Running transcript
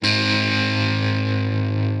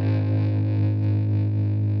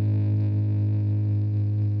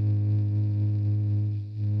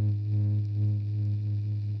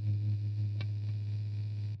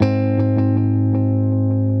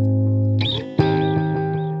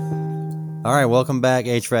All right, welcome back,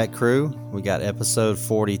 HVAC crew. We got episode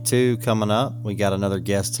 42 coming up. We got another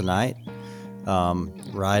guest tonight.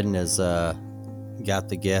 Ryden has got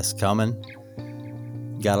the guest coming.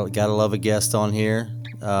 Gotta love a guest on here.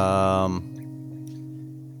 We're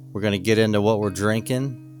gonna get into what we're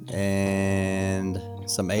drinking and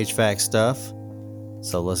some HVAC stuff.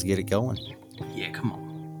 So let's get it going. Yeah, come on.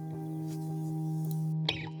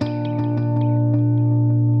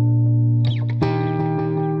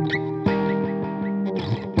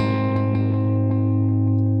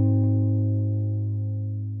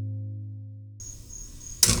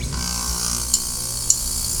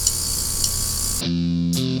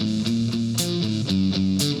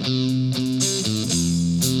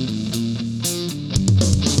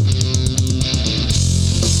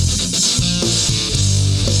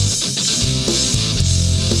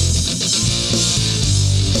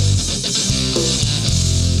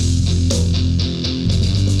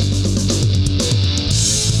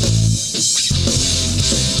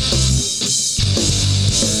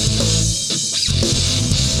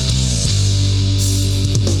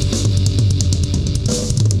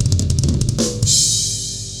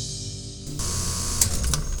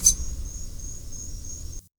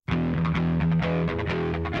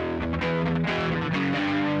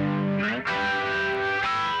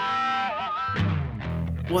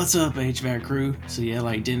 What's up, HVAC crew? So yeah,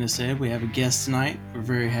 like Dennis said, we have a guest tonight. We're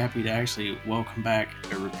very happy to actually welcome back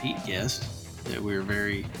a repeat guest that we're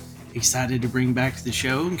very excited to bring back to the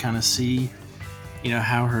show and kind of see,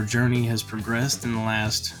 how her journey has progressed in the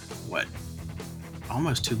last,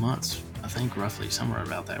 almost 2 months, I think, roughly, somewhere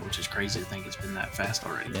about that, which is crazy to think it's been that fast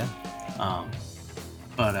already. Yeah.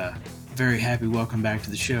 But very happy welcome back to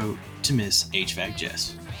the show to Miss HVAC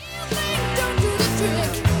Jess.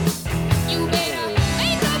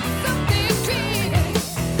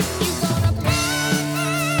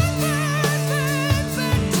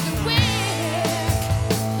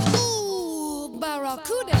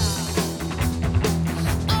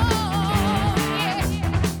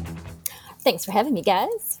 Thanks for having me,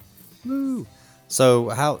 guys. Woo. So,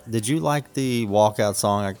 how did you like the walkout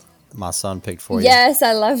song my son picked for you? Yes,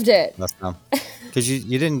 I loved it. Because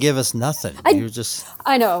you didn't give us nothing. You were just...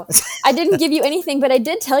 I know. I didn't give you anything, but I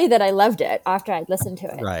did tell you that I loved it after I listened to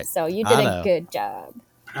it. Right. So you did a good job.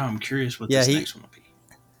 Now I'm curious what this next one will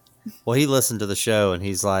be. Well, he listened to the show and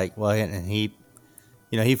he's like, he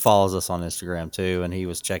follows us on Instagram too, and he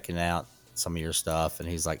was checking out some of your stuff, and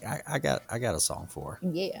he's like, I got a song for her.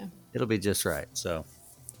 Yeah. It'll be just right. So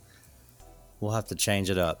we'll have to change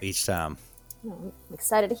it up each time. I'm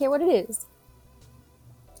excited to hear what it is.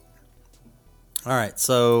 All right.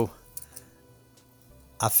 So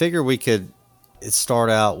I figure we could start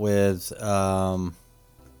out with,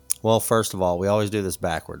 first of all, we always do this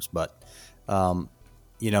backwards, but, me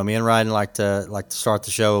and Ryden like to start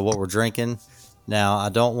the show with what we're drinking. Now, I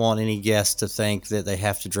don't want any guests to think that they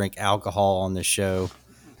have to drink alcohol on this show.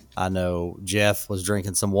 I know Jeff was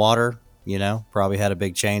drinking some water, probably had a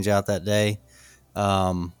big change out that day.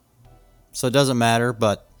 So it doesn't matter,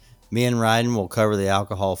 but me and Ryden will cover the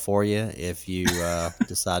alcohol for you if you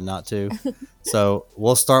decide not to. So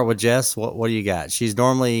we'll start with Jess. What do you got? She's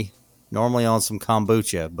normally on some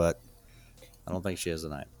kombucha, but I don't think she is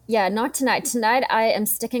tonight. Yeah, not tonight. Tonight I am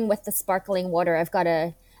sticking with the sparkling water. I've got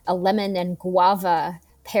a lemon and guava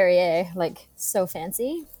Perrier, so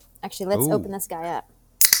fancy. Actually, let's open this guy up.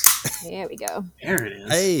 There we go. There it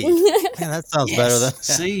is. Hey, man, that sounds better than...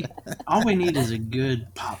 See, all we need is a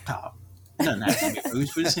good pop top. It doesn't have to be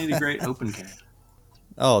booze. We just need a great open can.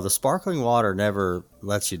 Oh, the sparkling water never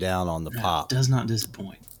lets you down on the pop. It does not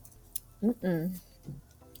disappoint. Mm-mm.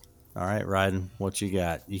 All right, Ryden, what you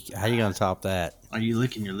got? How you going to top that? Are you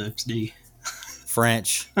licking your lips, D?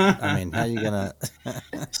 French. I mean, how you going to...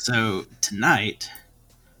 So, tonight,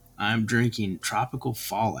 I'm drinking Tropical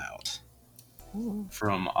Fallout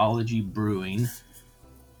from Ology Brewing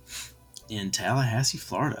in Tallahassee,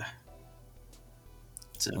 Florida.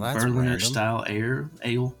 It's a Berliner style ale.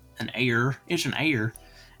 It's an ale.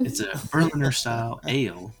 It's a Berliner style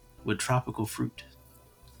ale with tropical fruit.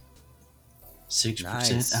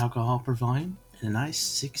 6% alcohol per volume in a nice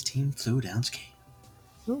 16 fluid ounce can.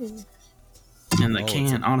 Ooh. And the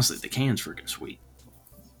can, honestly, the can's freaking sweet.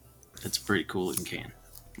 It's a pretty cool looking can.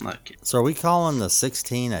 I like it. So are we calling the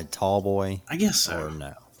 16 a tall boy? I guess so. Or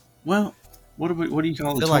no? Well, what do you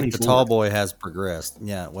call it? I feel like the tall boy has progressed.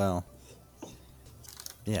 Yeah, well.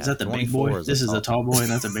 Yeah, is that the big boy? This is a tall boy and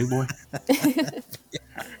that's a big boy?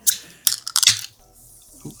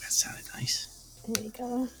 Ooh, that sounded nice. There you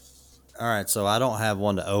go. All right, so I don't have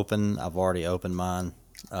one to open. I've already opened mine.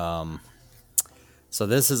 So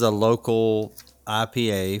this is a local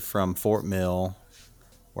IPA from Fort Mill,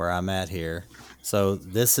 where I'm at here. So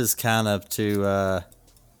this is kind of to.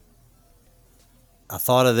 I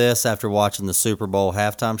thought of this after watching the Super Bowl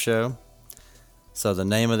halftime show. So the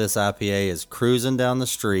name of this IPA is Cruising Down the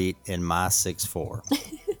Street in My 6'4".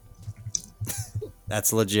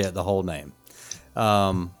 That's legit, the whole name.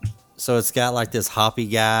 So it's got like this hoppy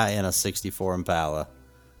guy in a 64 Impala,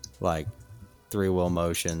 like 3-wheel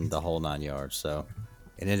motion, the whole 9 yards. So,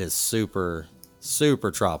 and it is super,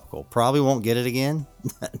 super tropical. Probably won't get it again.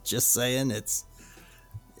 Just saying, it's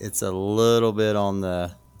a little bit on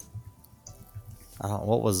the.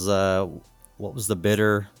 What was the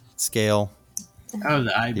bitter scale? Oh,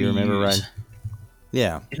 the IBUs. Do you remember, right?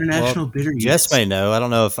 Yeah, International bitter. Jess may know. I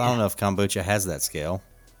don't know if kombucha has that scale.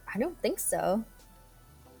 I don't think so.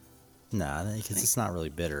 Nah, because it's not really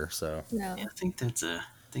bitter. So No. Yeah, I think that's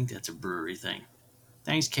a brewery thing.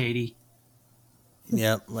 Thanks, Katie.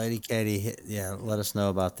 Yep, Lady Katie. Yeah, let us know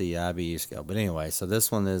about the IBU scale. But anyway, so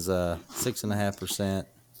this one is 6.5%.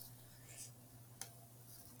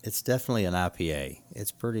 It's definitely an IPA.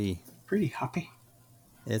 It's pretty hoppy.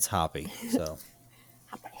 It's hoppy. So,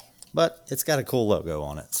 but it's got a cool logo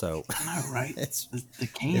on it. So I know, right? It's the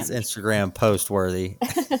can. It's Instagram post worthy.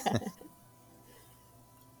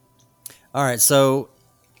 All right, so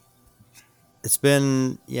it's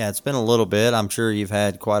been a little bit. I'm sure you've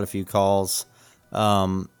had quite a few calls.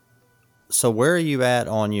 So where are you at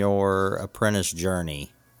on your apprentice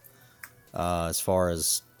journey, as far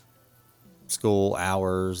as school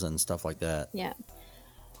hours and stuff like that? Yeah.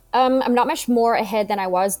 I'm not much more ahead than I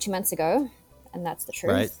was 2 months ago, and that's the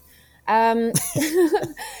truth. Right.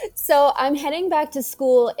 So I'm heading back to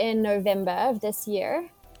school in November of this year,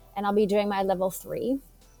 and I'll be doing my level 3.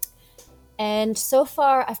 And so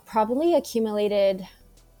far, I've probably accumulated,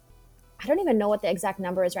 I don't even know what the exact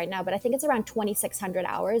number is right now, but I think it's around 2,600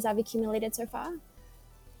 hours I've accumulated so far.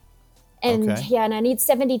 And Okay. yeah, and I need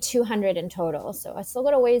 7,200 in total. So I still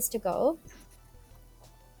got a ways to go.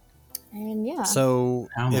 And yeah. So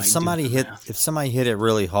if somebody hit it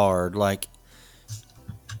really hard, like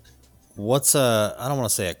I don't want to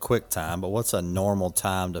say a quick time, but what's a normal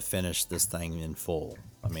time to finish this thing in full?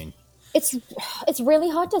 I mean, it's really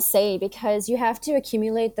hard to say because you have to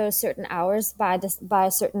accumulate those certain hours by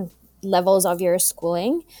certain levels of your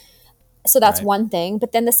schooling. So that's Right. one thing.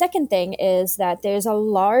 But then the second thing is that there's a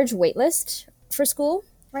large wait list for school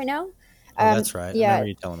right now. oh, that's right. yeah. I remember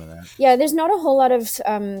you telling me that. Yeah, there's not a whole lot of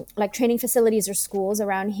like training facilities or schools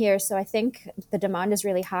around here. So I think the demand is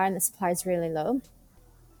really high and the supply is really low.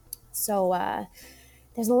 So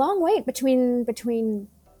there's a long wait between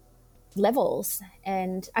levels.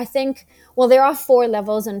 And I think, well, there are 4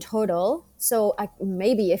 levels in total. So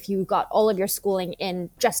maybe if you got all of your schooling in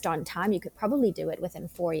just on time, you could probably do it within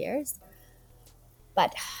 4 years.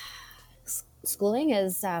 But schooling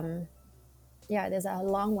is, there's a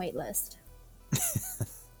long wait list.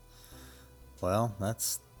 Well,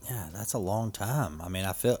 that's a long time. I mean,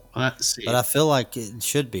 I feel like it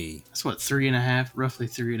should be. That's what, roughly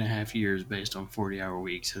 3.5 years based on 40-hour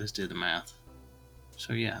weeks. So let's do the math.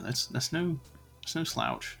 So yeah, that's no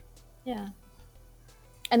slouch. Yeah.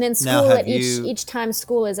 And then Now, school have each time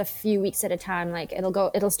school is a few weeks at a time. Like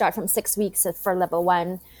it'll start from 6 weeks for level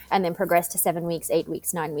 1 and then progress to 7 weeks, 8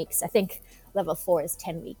 weeks, 9 weeks. I think level 4 is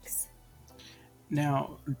 10 weeks.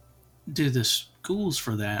 Now, do the schools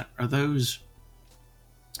for that, are those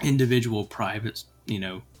individual private,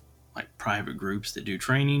 like private groups that do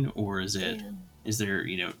training, or is there,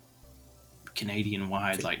 Canadian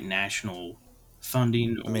wide, like national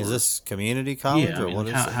funding? I mean, is this community college or what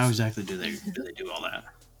is this? How exactly do they do all that?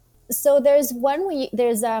 So there's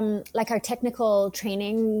like our technical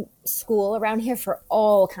training school around here for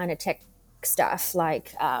all kind of tech stuff,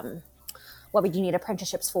 like what would you need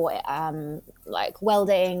apprenticeships for, like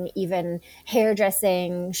welding, even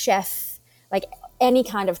hairdressing, chef, like any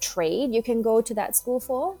kind of trade you can go to that school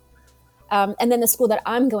for. And then the school that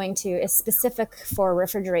I'm going to is specific for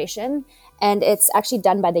refrigeration, and it's actually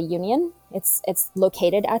done by the union. It's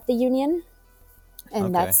located at the union,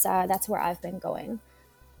 and Okay. that's where I've been going.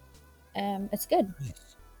 It's good.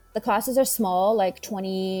 The classes are small, like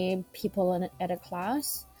 20 people at a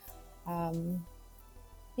class.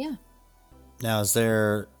 Yeah. Now, is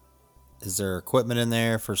there equipment in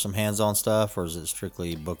there for some hands-on stuff, or is it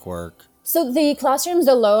strictly bookwork? So the classrooms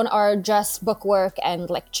alone are just bookwork and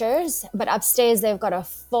lectures, but upstairs they've got a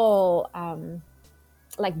full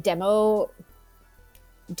like demo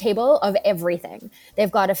table of everything.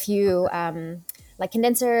 They've got a few like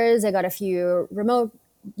condensers, they've got a few remote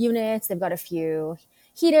units, they've got a few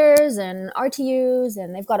heaters and RTUs,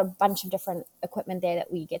 and they've got a bunch of different equipment there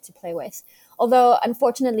that we get to play with. Although,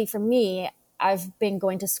 unfortunately for me, I've been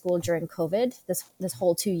going to school during COVID this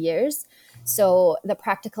whole 2 years. So the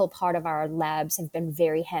practical part of our labs have been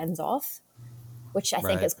very hands off, which I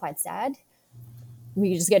think Right. is quite sad.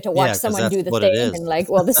 We just get to Yeah, watch because someone that's do the what it thing is. and like,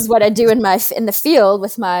 well, this is what I do in the field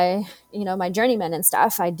with my, my journeyman and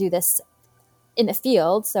stuff. I do this in the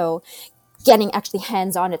field. So getting actually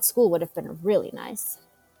hands on at school would have been really nice.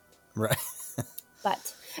 Right.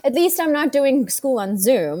 But at least I'm not doing school on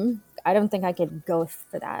Zoom. I don't think I could go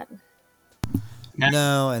for that.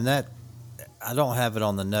 No, and that I don't have it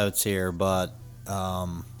on the notes here, but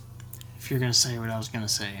If you're gonna say what I was gonna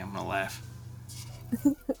say, I'm gonna laugh.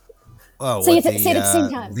 oh, Say with it at the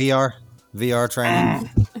same time. VR training.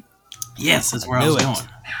 Yes, that's where I knew was it. going.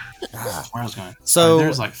 That's where I was going. So-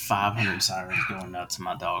 there's like 500 sirens going nuts, and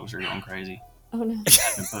my dogs are going crazy. Oh no.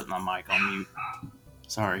 I've been putting my mic on mute.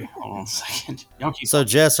 Sorry, hold on a second. Y'all keep. So,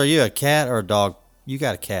 Jess, are you a cat or a dog? You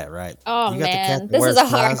got a cat, right? Oh you got man, that this wears is a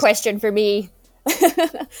hard ties? question for me.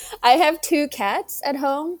 I have 2 cats at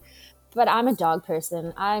home, but I'm a dog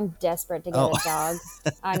person. I'm desperate to get Oh. a dog.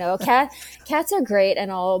 I know cats are great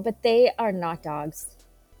and all, but they are not dogs.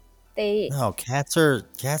 No, cats are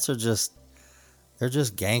just they're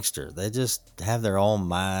just gangster. They just have their own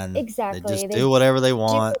mind. Exactly. They just They do whatever they do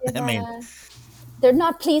want. I whatever. mean, They're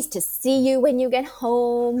not pleased to see you when you get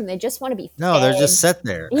home, and they just want to be no, they're fed. just sit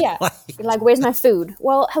there. Yeah. You're like, where's my food?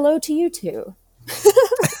 Well, hello to you too.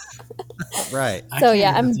 Right. I So, can't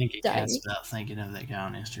yeah, even I'm think of cats dying. without thinking of that guy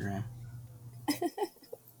on Instagram.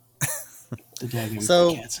 The daggum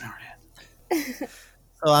So- cats in our head.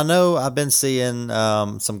 So I know I've been seeing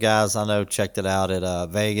some guys I know checked it out at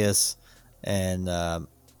Vegas, and me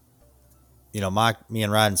and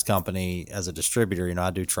Ryden's company as a distributor,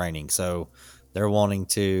 I do training, so they're wanting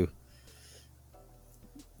to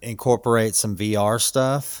incorporate some VR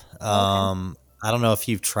stuff. I don't know if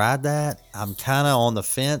you've tried that. I'm kind of on the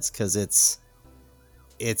fence because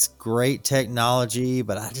it's great technology,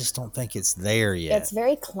 but I just don't think it's there yet. It's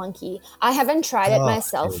very clunky. I haven't tried it Oh,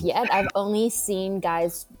 myself dude. yet. I've only seen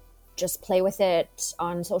guys just play with it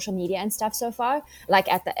on social media and stuff so far,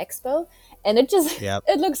 like at the expo, and it just Yep.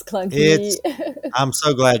 it looks clunky. I'm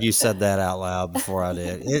so glad you said that out loud before I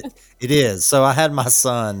did. It is. So I had my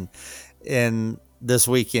son in this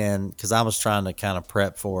weekend because I was trying to kind of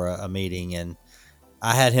prep for a meeting, and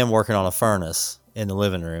I had him working on a furnace in the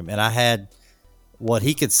living room, and I had what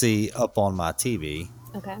he could see up on my TV,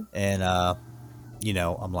 Okay. and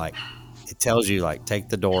I'm like, it tells you like take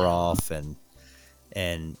the door off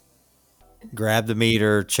and grab the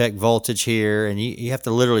meter, check voltage here, and you have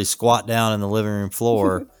to literally squat down in the living room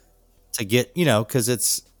floor to get,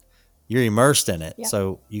 because you're immersed in it. Yep.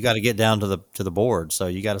 So you got to get down to the board. So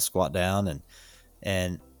you got to squat down and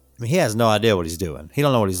I mean, he has no idea what he's doing. He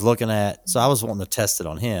don't know what he's looking at. So I was wanting to test it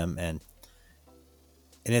on him, and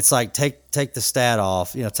it's like take the stat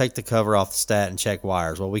off, take the cover off the stat and check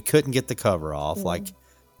wires. Well, we couldn't get the cover off. Like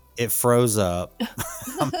it froze up.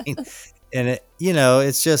 I mean, and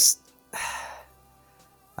it's just,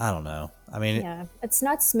 I don't know. I mean, Yeah, it's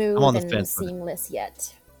not smooth I'm on the and fence with it. seamless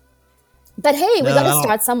yet. But hey, we No, got I to don't-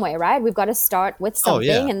 start somewhere, right? We've got to start with Oh, something,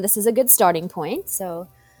 yeah. and this is a good starting point. So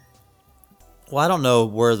well, I don't know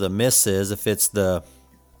where the miss is, if it's the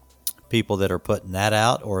people that are putting that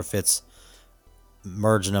out or if it's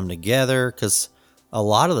merging them together, because a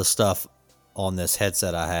lot of the stuff on this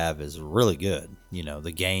headset I have is really good,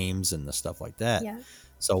 the games and the stuff like that. yeah,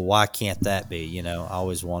 So why can't that be? I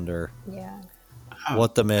always wonder yeah.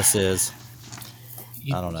 what the miss is.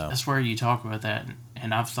 I don't know. That's where you talk about that,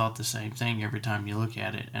 and I've thought the same thing every time you look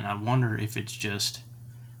at it, and I wonder if it's just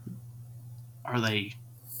are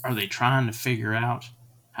they trying to figure out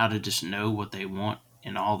how to just know what they want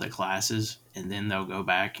in all the classes, and then they'll go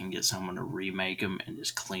back and get someone to remake them and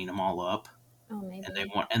just clean them all up, Oh, maybe.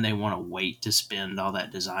 and they want to wait to spend all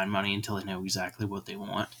that design money until they know exactly what they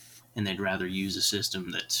want, and they'd rather use a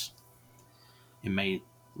system it may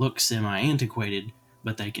look semi-antiquated,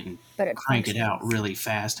 but they can But it crank it out functions. really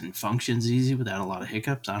fast and functions easy without a lot of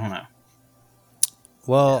hiccups. I don't know.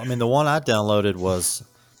 Well, I mean, the one I downloaded was,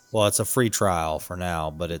 it's a free trial for now,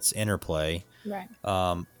 but it's Interplay. Right.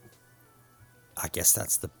 I guess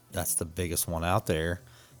that's the biggest one out there,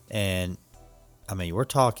 and I mean, we're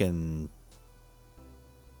talking.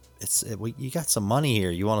 You got some money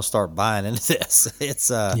here. You want to start buying into this?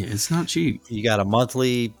 It's It's not cheap. you got a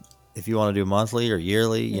monthly. If you want to do monthly or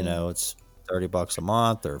yearly, it's $30 a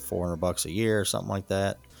month or $400 a year or something like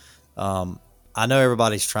that. I know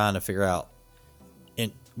everybody's trying to figure out,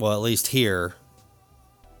 at least here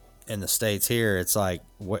in the States here, it's like,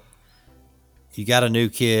 what you got a new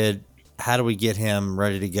kid, how do we get him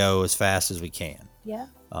ready to go as fast as we can? Yeah.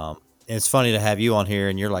 And it's funny to have you on here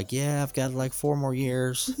and you're like, yeah, I've got like 4 more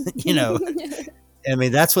years. You know, I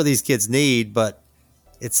mean, that's what these kids need, but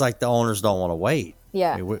it's like the owners don't want to wait.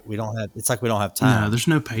 Yeah. I mean, we don't have, it's like we don't have No, time. there's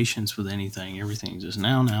no patience with anything. Everything's just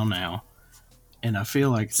now. And I feel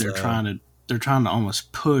like they're trying to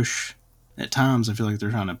almost push, at times I feel like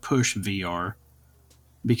they're trying to push VR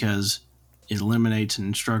because it eliminates an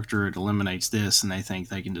instructor, it eliminates this, and they think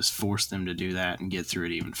they can just force them to do that and get through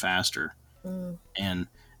it even faster. And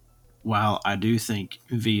while I do think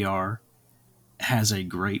VR has a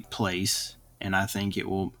great place, and I think it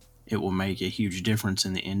will make a huge difference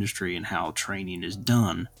in the industry and how training is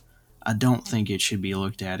done, I don't think it should be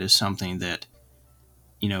looked at as something that,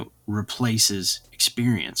 replaces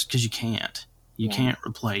experience, because you can't. You can't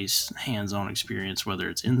replace hands-on experience, whether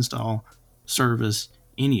it's install, service,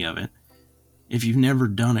 any of it. If you've never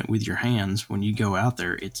done it with your hands, when you go out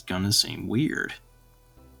there, it's gonna seem weird.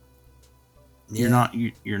 Yeah.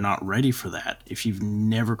 You're not ready for that if you've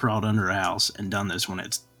never crawled under a house and done this when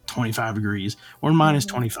it's 25 degrees or minus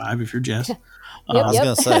 25 if you're Jess. I was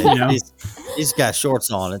going to say, You know? he's got shorts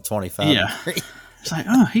on at 25. Yeah. It's like,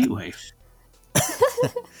 oh, heat wave.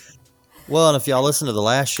 Well, and if y'all listen to the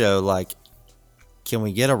last show, like, can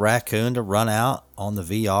we get a raccoon to run out on the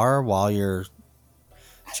VR while you're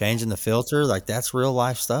changing the filter? Like, that's real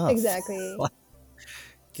life stuff. Exactly.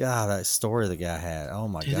 God, that story the guy had. Oh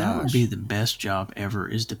my Dude, gosh. that would be the best job ever,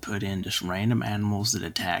 is to put in just random animals that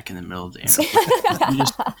attack in the middle of the interview.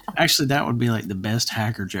 Actually, that would be like the best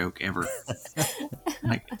hacker joke ever.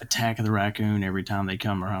 Like, attack of the raccoon every time they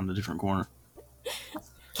come around a different corner.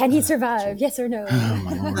 Can he survive? Yes or no? Oh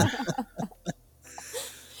my lord.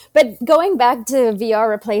 But going back to VR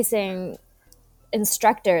replacing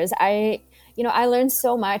instructors, I learned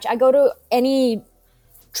so much. I go to any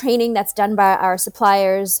training that's done by our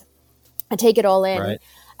suppliers. I take it all in. Right.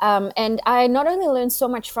 And I not only learned so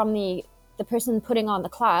much from the person putting on the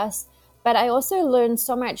class, but I also learned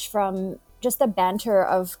so much from just the banter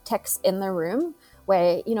of techs in the room,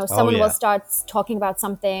 where, someone will start talking about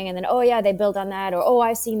something and then, oh yeah, they build on that, or, oh,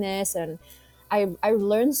 I've seen this. And I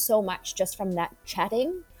learned so much just from that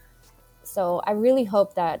chatting. So I really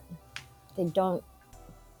hope that they don't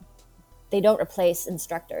replace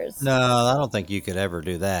instructors. No, I don't think you could ever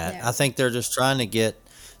do that. Yeah. I think they're just trying to get,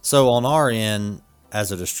 so on our end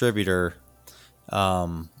as a distributor,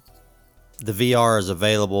 the VR is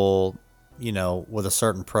available, with a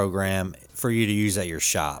certain program for you to use at your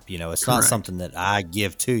shop. It's not Correct. something that I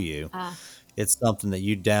give to you. It's something that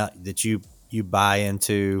you buy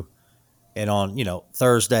into, and on,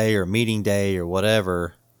 Thursday or meeting day or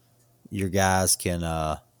whatever, your guys can,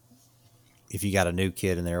 if you got a new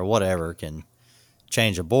kid in there or whatever, can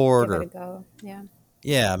change a board Give or it a go. Yeah.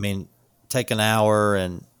 yeah, I mean, take an hour,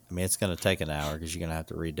 and I mean, it's going to take an hour because you're going to have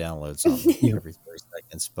to re-download something every 3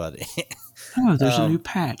 seconds. But Oh, there's a new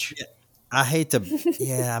patch. I hate to,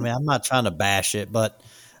 yeah, I mean, I'm not trying to bash it, but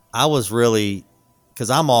I was really, because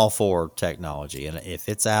I'm all for technology, and if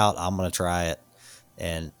it's out, I'm going to try it.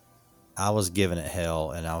 And I was giving it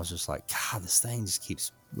hell, and I was just like, God, this thing just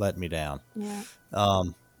keeps letting me down. Yeah.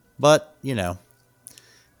 But,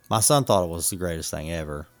 my son thought it was the greatest thing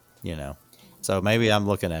ever, so maybe I'm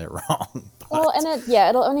looking at it wrong. But, Well, and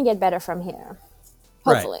it'll only get better from here.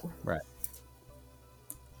 Hopefully. Right.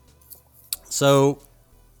 So,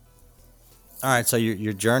 all right. So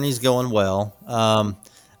your journey's going well.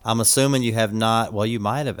 I'm assuming you have not. Well, you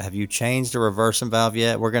might have. Have you changed a reversing valve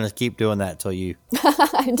yet? We're going to keep doing that till you.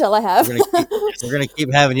 Until I have. We're gonna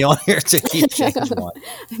keep having you on here to keep changing one.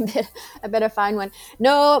 I better find one.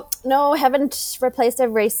 No, haven't replaced a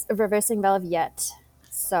reversing valve yet.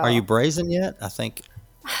 So Are you brazen yet? I think.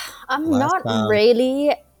 I'm last not time-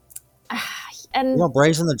 really. And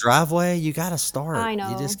brazen the driveway. You got to start. I know.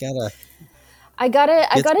 You just gotta. I gotta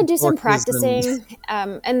some do some torques and- practicing.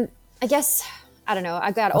 And I guess I don't know.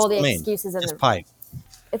 I've got all the excuses in It's the pipe.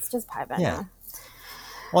 It's just pipe. I Yeah. know.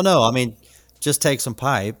 Well, no, I mean, just take some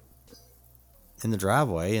pipe in the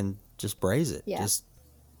driveway and just braze it. Yeah. Just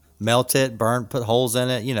melt it, put holes in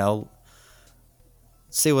it,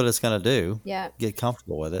 see what it's going to do. Yeah. Get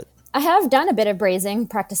comfortable with it. I have done a bit of brazing,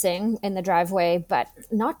 practicing in the driveway, but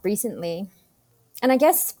not recently. And I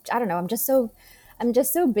guess I don't know. I'm just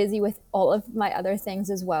so busy with all of my other things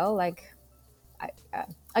as well. Like,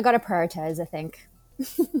 I gotta prioritize. I think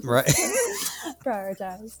Right.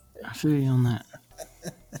 prioritize. I feel you on that.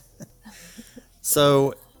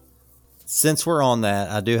 So, since we're on that,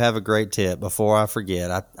 I do have a great tip before I forget.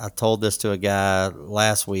 I told this to a guy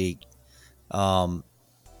last week.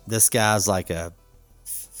 This guy's like a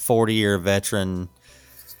 40-year veteran,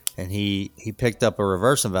 and he picked up a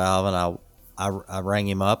reversing valve, and I rang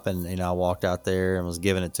him up, and I walked out there and was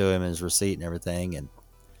giving it to him, his receipt and everything,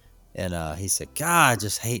 and he said, "God, I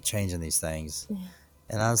just hate changing these things."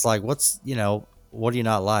 And I was like, "What do you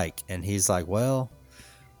not like?" And he's like, "Well,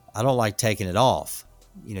 I don't like taking it off.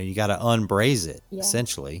 You got to unbraze it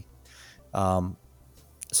essentially."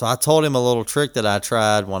 So I told him a little trick that I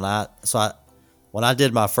tried when I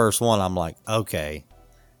did my first one. I'm like, okay,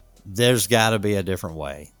 there's got to be a different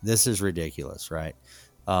way. This is ridiculous, right?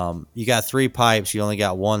 You got 3 pipes. You only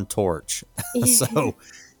got 1 torch. So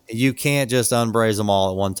you can't just unbraze them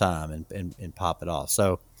all at one time and pop it off.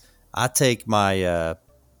 So I take my,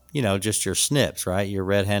 just your snips, right? Your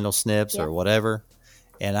red handle snips or whatever.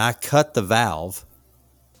 And I cut the valve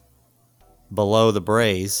below the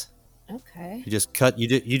braze. Okay. You just cut,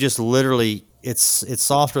 you just literally, it's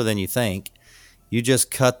softer than you think. You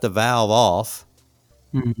just cut the valve off.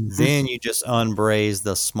 Mm-hmm. Then you just unbraze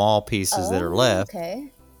the small pieces that are left.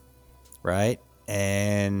 Okay. Right.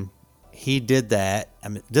 And he did that. I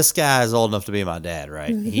mean, this guy is old enough to be my dad,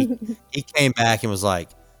 right? He came back and was like,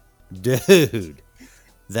 dude,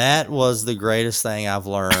 that was the greatest thing I've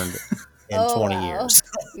learned in 20 years.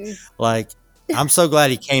 Like, I'm so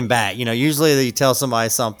glad he came back. Usually you tell somebody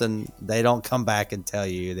something, they don't come back and tell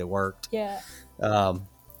you that worked. Yeah.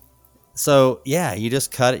 So yeah, you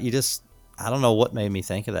just cut it. I don't know what made me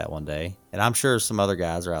think of that one day. And I'm sure some other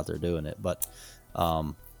guys are out there doing it, but,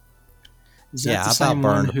 I about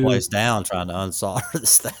burned the place down trying to unsolder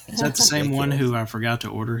this thing. Is that the same one who I forgot to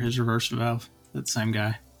order his reverser valve? That the same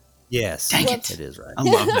guy? Yes. Dang it. It is right. I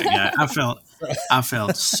love that guy. I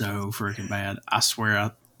felt so freaking bad. I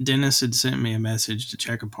swear Dennis had sent me a message to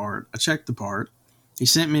check a part. I checked the part. He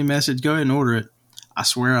sent me a message, go ahead and order it. I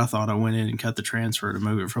swear I thought I went in and cut the transfer to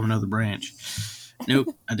move it from another branch.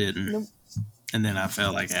 Nope, I didn't. Nope. And then I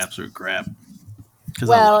felt like absolute crap.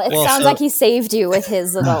 Well, it sounds like he saved you with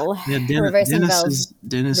his little reversing valve.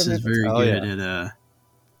 Dennis is very good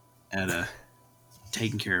at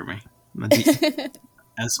taking care of me.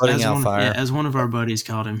 Putting out fire. As one of our buddies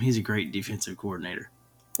called him, he's a great defensive coordinator.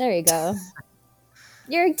 There you go.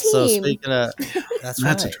 You're a team. So speaking of, that's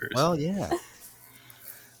right. A truth. Well, yeah.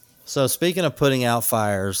 So speaking of putting out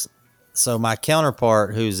fires, so my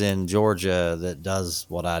counterpart who's in Georgia that does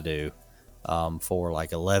what I do for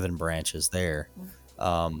like 11 branches there,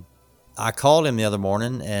 I called him the other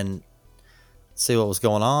morning and see what was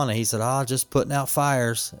going on, and he said, just putting out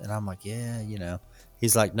fires. And I'm like, yeah,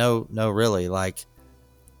 he's like, no, really, like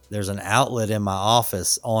there's an outlet in my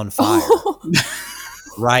office on fire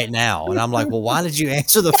right now. And I'm like, well, why did you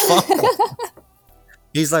answer the phone?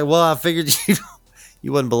 He's like, well, I figured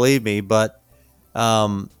you wouldn't believe me, but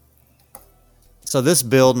so this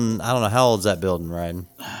building, I don't know, how old's that building, Ryan?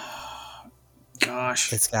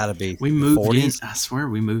 Gosh, it's got to be. We moved 40s? in. I swear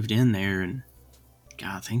we moved in there, and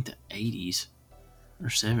God, I think the 80s or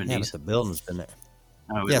 70s. Yeah, but the building's been there.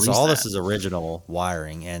 Oh, yeah, so all this is original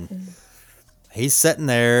wiring, and he's sitting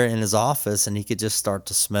there in his office, and he could just start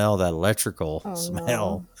to smell that electrical smell.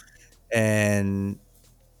 No. And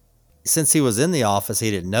since he was in the office, he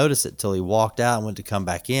didn't notice it till he walked out and went to come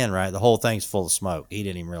back in. Right, the whole thing's full of smoke. He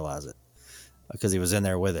didn't even realize it because he was in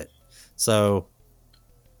there with it. So.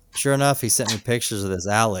 Sure enough, he sent me pictures of this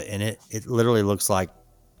outlet, and it literally looks like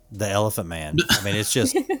the Elephant Man. I mean, it's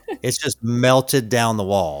just melted down the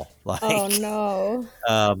wall. Like, oh no!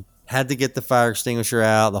 Had to get the fire extinguisher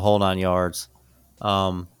out, the whole 9 yards.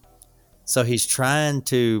 So he's trying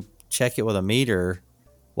to check it with a meter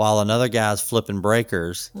while another guy's flipping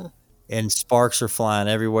breakers, and sparks are flying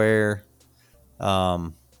everywhere. Yeah,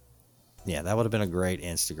 that would have been a great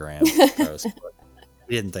Instagram post.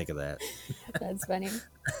 We didn't think of that. That's funny.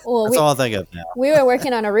 Well, that's all I think of now. We were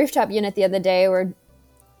working on a rooftop unit the other day. We're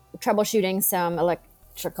troubleshooting some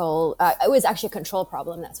electrical. It was actually a control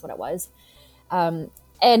problem. That's what it was.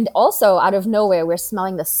 And also, out of nowhere, we're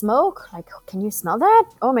smelling the smoke. Like, can you smell that?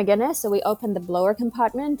 Oh my goodness! So we opened the blower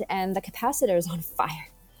compartment, and the capacitor is on fire.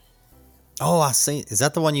 Oh, I see. Is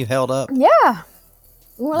that the one you held up? Yeah.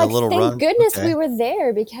 We're like, thank run? Goodness we were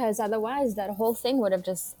there, because otherwise that whole thing would have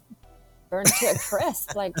just burned to a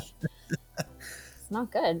crisp. Like, it's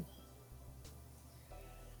not good.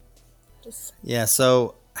 Yeah,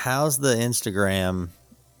 so how's the Instagram?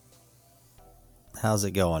 How's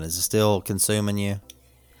it going? Is it still consuming you?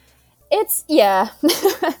 It's, yeah,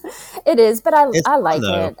 it is, but I like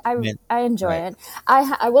it. I enjoy it.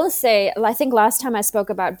 I will say, I think last time I spoke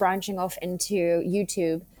about branching off into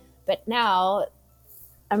YouTube, but now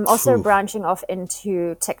I'm also branching off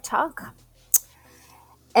into TikTok.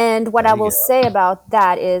 And what I will say about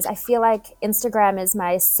that is I feel like Instagram is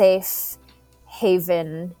my safe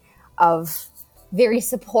haven of very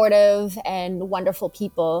supportive and wonderful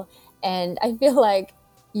people. And I feel like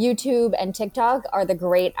YouTube and TikTok are the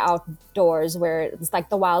great outdoors where it's like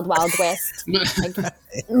the wild, wild west. Like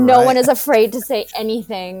no one is afraid to say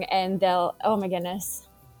anything, and they'll, oh my goodness.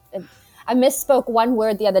 I misspoke one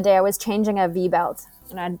word the other day. I was changing a V belt,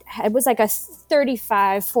 and it was like a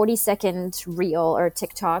 40 second reel or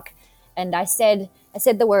TikTok, and I said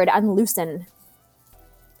the word unloosen.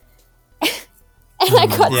 And I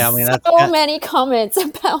got so many comments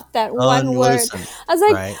about that one word. I was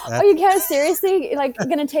like, right, are you guys seriously like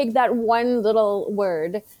going to take that one little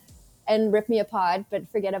word and rip me apart, but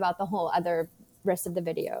forget about the whole other rest of the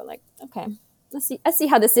video? Like, okay, let's see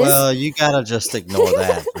how this is. Well, you got to just ignore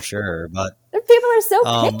that for sure. But people are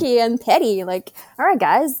so picky and petty. Like, all right,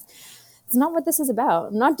 guys, it's not what this is about.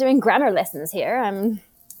 I'm not doing grammar lessons here.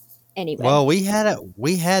 Anyway. Well, we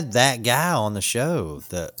had that guy on the show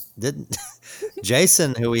that didn't.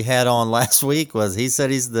 Jason, who we had on last week, he said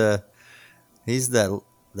he's the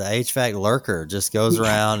HVAC lurker, just goes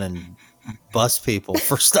around and busts people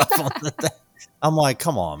for stuff on the thing. I'm like,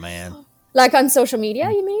 come on, man. Like on social media,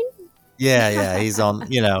 you mean? Yeah, he's on,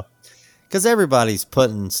 because everybody's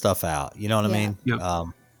putting stuff out, you know what I mean? Yep.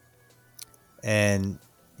 And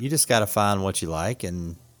you just got to find what you like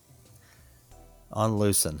and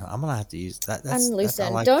unloosen. I'm gonna have to use that.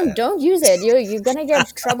 Unloosen. Like don't use it. You're gonna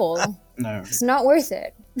get trouble. No, it's not worth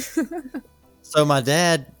it. So my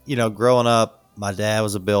dad, growing up, my dad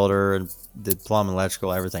was a builder and did plumbing,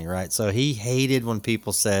 electrical, everything, right? So he hated when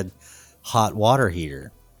people said hot water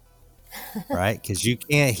heater, right? Because you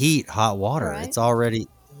can't heat hot water. Right. It's already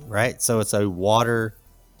right. So it's a water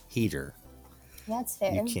heater. That's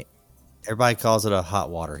fair. You can't. Everybody calls it a hot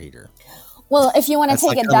water heater. Well, if you want to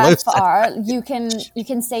take it that far, you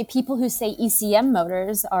can say people who say ECM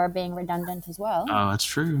motors are being redundant as well. Oh, that's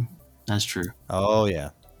true. That's true. Oh, yeah.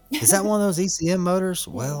 Is that one of those ECM motors?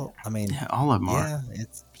 Well, I mean, all of them are. Yeah,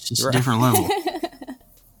 it's just a different level.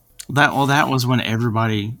 That was when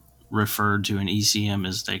everybody referred to an ECM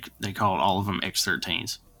as they called all of them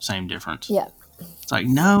X13s. Same difference. Yeah. It's like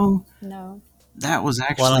no. That was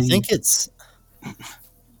actually. Well, I think it's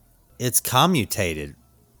commutated.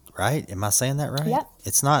 Right? Am I saying that right? Yep.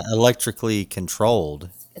 It's not electrically controlled.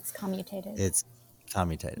 It's commutated. It's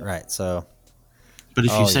commutated, right? So, but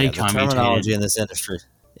if you say the terminology in this industry,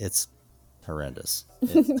 it's horrendous.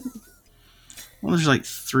 Well, there's like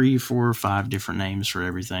 3, 4, 5 different names for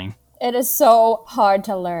everything. It is so hard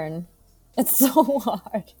to learn. It's so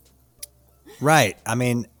hard. Right. I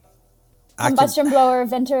mean, combustion blower,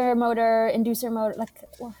 venter motor, inducer motor. Like,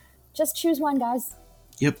 just choose one, guys.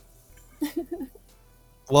 Yep.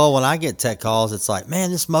 Well, when I get tech calls, it's like, man,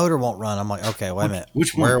 this motor won't run. I'm like, okay, wait a minute.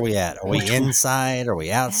 Which one? Where are we at? Are we inside? Are we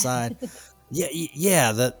outside?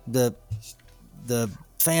 Yeah. The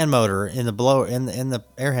fan motor in the blower in the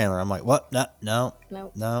air handler. I'm like, what? No.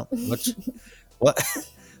 What?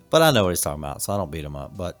 But I know what he's talking about, so I don't beat him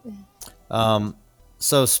up. But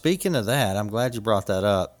so speaking of that, I'm glad you brought that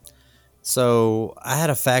up. So I had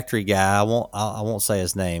a factory guy. I won't say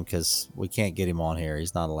his name because we can't get him on here.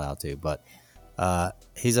 He's not allowed to, but.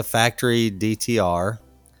 He's a factory DTR.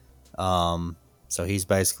 So he's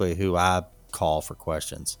basically who I call for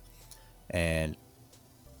questions. And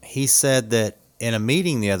he said that in a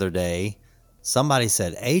meeting the other day, somebody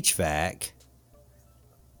said HVAC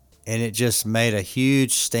and it just made a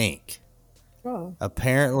huge stink. Oh.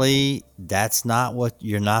 Apparently that's not what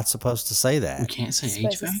you're not supposed to say that. We can't say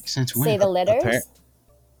HVAC since when? Say the letters?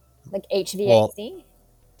 Like HVAC? Well,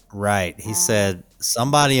 right. He said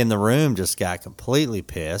somebody in the room just got completely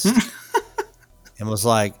pissed and was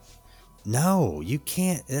like, no, you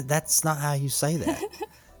can't. That's not how you say that.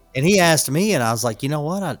 And he asked me, and I was like, you know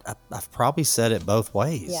what? I've probably said it both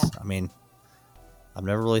ways. Yeah. I mean, I've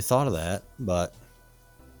never really thought of that, but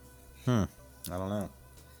I don't know.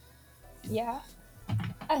 Yeah.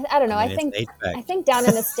 I don't know. I think down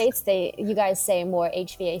in the States, you guys say more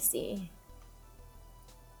HVAC.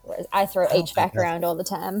 Whereas I throw HVAC around all the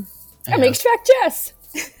time. Yeah. I'm HVAC Jess.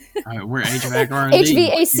 We're HVAC R&D.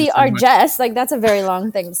 HVAC R Jess. Like, that's a very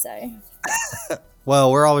long thing to say.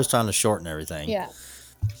 Well, we're always trying to shorten everything. Yeah.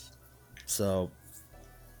 So,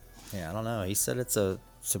 yeah, I don't know. He said it's a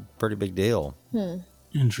pretty big deal.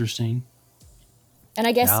 Interesting. And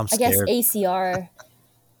I guess ACR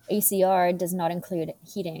does not include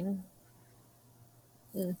heating.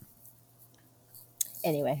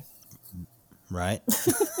 Anyway. Right.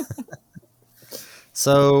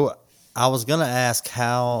 So I was going to ask,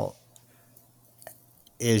 how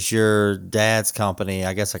is your dad's company?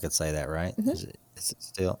 I guess I could say that, right? Mm-hmm. Is it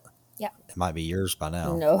still? Yeah. It might be yours by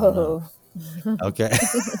now. No. Okay.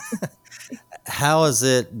 How is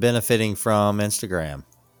it benefiting from Instagram?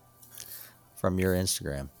 From your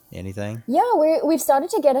Instagram? Anything? Yeah, we've started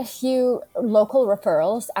to get a few local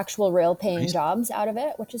referrals, actual real paying Nice. jobs out of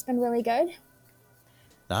it, which has been really good.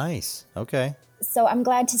 Nice. Okay. So I'm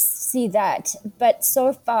glad to see that. But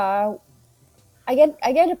so far, I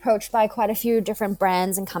get approached by quite a few different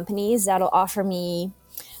brands and companies that'll offer me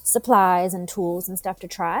supplies and tools and stuff to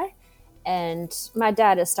try. And my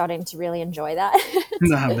dad is starting to really enjoy that.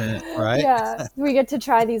 I bet. Right. Yeah, we get to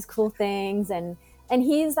try these cool things, and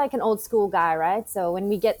he's like an old school guy, right? So when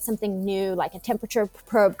we get something new like a temperature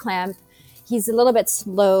probe clamp, he's a little bit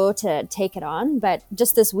slow to take it on, but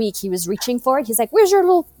just this week he was reaching for it. He's like, "Where's your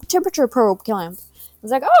little temperature probe clamp?" I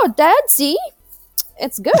was like, "Oh, Dad, see,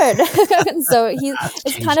 it's good." So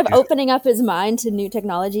it's kind of opening up his mind to new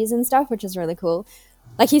technologies and stuff, which is really cool.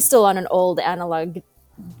 Like he's still on an old analog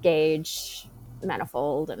gauge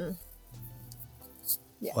manifold, and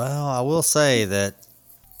Well, I will say that.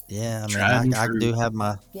 Yeah, I Tried mean, and I true. do have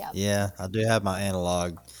my. Yeah. Yeah, I do have my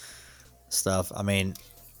analog stuff. I mean,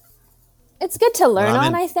 it's good to learn I'm on.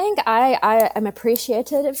 in- I think I am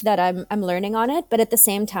appreciative that I'm learning on it, but at the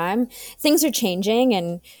same time, things are changing,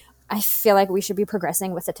 and I feel like we should be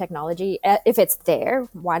progressing with the technology. If it's there,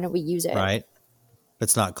 why don't we use it? right.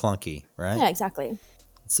 It's not clunky, right? Yeah, exactly.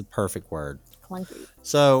 It's the perfect word. Clunky.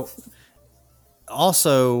 So,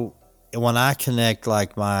 also, when I connect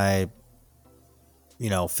like my,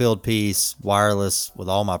 field piece wireless with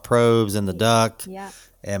all my probes in the duct Yeah,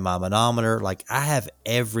 and my manometer, like I have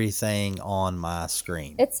everything on my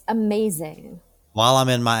screen it's amazing. while I'm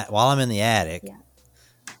in the attic. Yeah.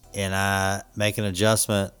 And I make an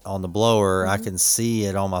adjustment on the blower, I Mm-hmm. can see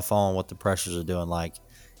it on my phone what the pressures are doing. Like,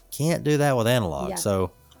 can't do that with analog. Yeah.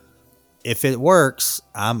 So if it works,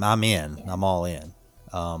 I'm in. Yeah. I'm all in.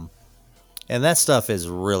 And that stuff is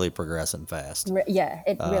really progressing fast. Yeah,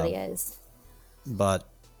 it really is. But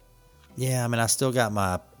yeah, I mean, I still got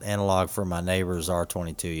my analog for my neighbor's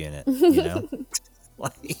R22 unit.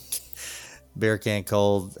 Like beer can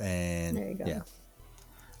cold, and There you go. yeah.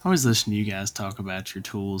 I always listen to you guys talk about your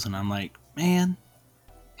tools, and I'm like, man,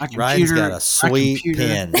 my Ryan's computer, got a sweet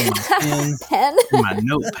pen. and my pen, Pen. and my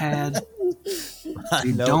notepad.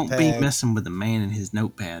 Dude, don't be Notepad. messing with the man and his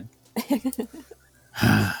notepad.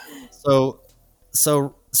 So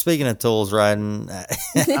speaking of tools, Ryan,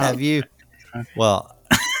 have you? Well,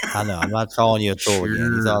 I know I'm not calling you a tool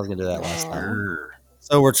again. He's always gonna do that last time. Sure.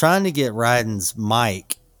 So we're trying to get Ryden's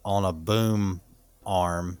mic on a boom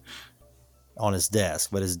arm on his desk,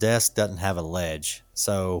 but his desk doesn't have a ledge.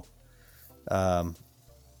 So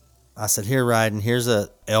I said, "Here, Ryden, here's a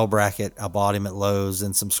L bracket I bought him at Lowe's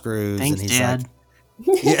and some screws." Thanks, and he's Dad.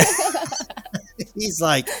 like, "Yeah." He's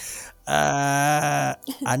like, I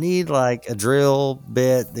need like a drill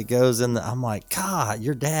bit that goes in the. I'm like, God,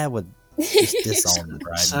 your dad would just disown it,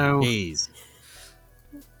 Ryden. So- Jeez.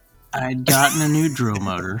 I'd gotten a new drill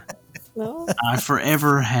motor. No. I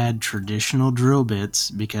forever had traditional drill bits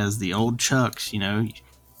because the old chucks,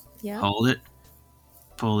 Yeah. hold it,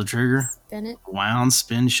 pull the trigger, Spin it. wound,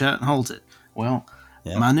 spin shut, and hold it. Well,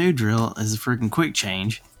 Yeah. my new drill is a freaking quick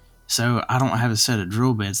change, so I don't have a set of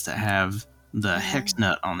drill bits that have the hex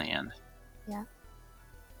nut on the end.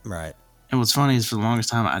 Right. And what's funny is for the longest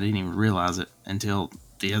time I didn't even realize it until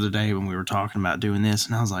the other day when we were talking about doing this,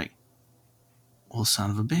 and I was like, well, son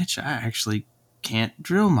of a bitch, I actually can't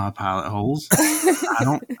drill my pilot holes. I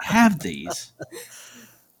don't have these.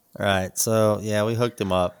 Right. So yeah, we hooked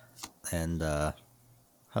him up, and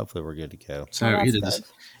hopefully we're good to go. So Oh, that's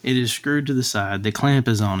it is screwed to the side. The clamp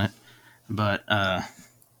is on it, but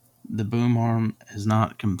the boom arm has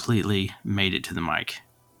not completely made it to the mic.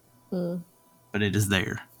 But it is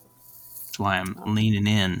there. That's why I'm leaning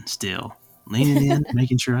in still. Leaning in,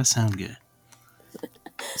 making sure I sound good.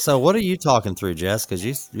 So what are you talking through, Jess? Because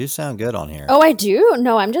you sound good on here. Oh, I do?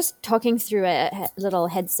 No, I'm just talking through a little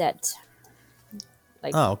headset.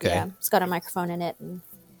 Like, Oh, okay. Yeah, it's got a microphone in it. And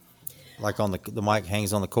Like on the mic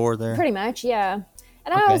hangs on the cord there. pretty much, yeah.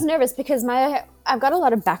 And Okay. I was nervous because I've got a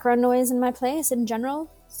lot of background noise in my place in general.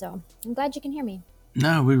 So I'm glad you can hear me.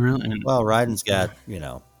 No, we really Well, Ryden's got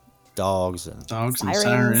dogs, and dogs and Sirens.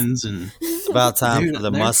 sirens and it's about time Dude, for the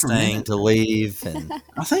there for a Mustang minute. to leave. And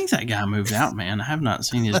I think that guy moved out, man. I have not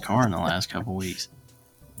seen his car in the last couple weeks.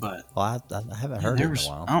 But well, I haven't heard it there in was, a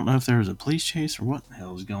while. I don't know if there was a police chase or what the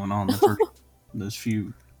hell was going on those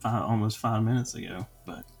almost 5 minutes ago.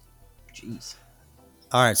 But jeez.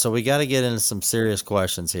 All right, so we got to get into some serious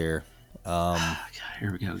questions here. God,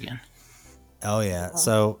 here we go again. Oh yeah.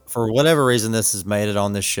 So for whatever reason, this has made it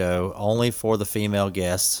on this show only for the female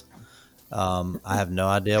guests. I have no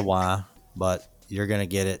idea why, but you're gonna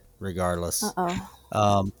get it regardless.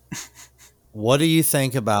 Oh, What do you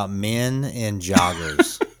think about men in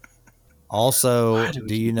joggers Also, Why do we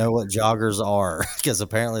do you keep know what joggers are? Because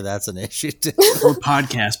apparently that's an issue too. Or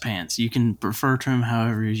podcast pants. You can refer to them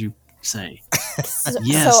however you say. So,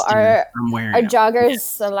 Yes, so dude, are I'm wearing are them.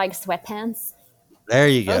 joggers like sweatpants? There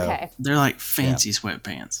you go. Okay. They're like fancy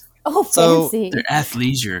sweatpants. Oh, So- fancy. They're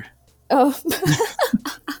athleisure. Oh,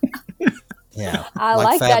 Yeah, I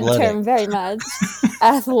like that Fabletics. term very much.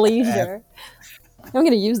 Athleisure. I'm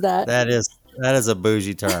going to use that. That is a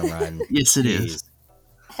bougie term, right? Yes, it is.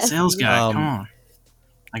 Sales guy, Um, come on.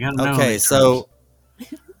 I gotta know. Okay, these so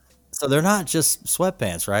terms. so they're not just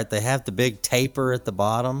sweatpants, right? They have the big taper at the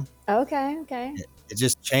bottom. Okay. It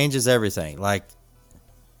just changes everything. Like,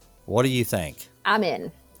 what do you think? I'm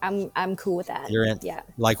in. I'm cool with that. You're in. Yeah.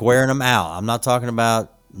 Like wearing them out. I'm not talking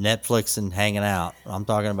about Netflix and hanging out. I'm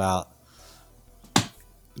talking about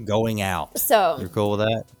going out. So You're cool with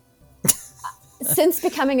that? since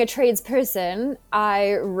becoming a tradesperson,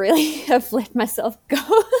 I really have let myself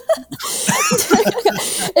go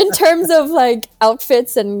in terms of like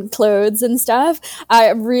outfits and clothes and stuff. I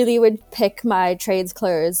really would pick my trades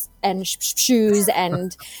clothes and shoes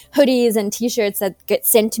and hoodies and t-shirts that get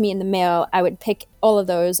sent to me in the mail. I would pick all of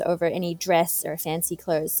those over any dress or fancy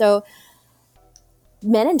clothes. So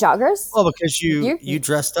men in joggers. Well, because You're- you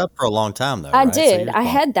dressed up for a long time, though. I right? So did. you're I fine.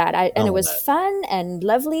 had that. And Oh, it was that. fun and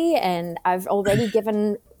lovely. And I've already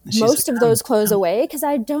given She's most like, of those clothes away because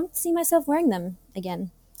I don't see myself wearing them again.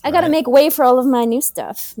 I got to Right. make way for all of my new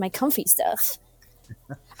stuff, my comfy stuff.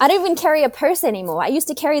 I don't even carry a purse anymore. I used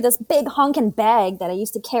to carry this big honking bag that I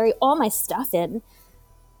used to carry all my stuff in.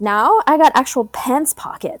 Now I got actual pants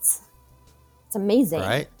pockets. It's amazing.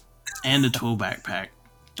 Right? And a tool backpack.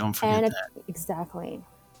 Don't forget And that. exactly.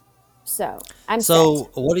 So I'm So,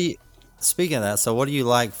 set. what do you? Speaking of that, so what do you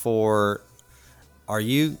like for? Are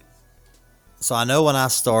you? So I know when I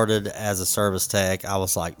started as a service tech, I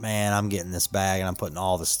was like, man, I'm getting this bag and I'm putting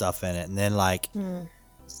all this stuff in it, and then like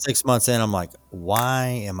 6 months in, I'm like, why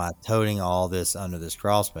am I toting all this under this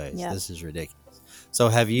crawl space? Yeah. This is ridiculous. So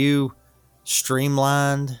have you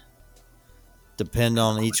streamlined? Depend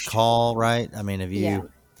on each call, right? I mean, have you? Yeah.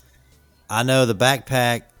 I know the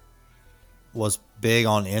backpack was big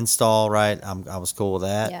on install, right? I was cool with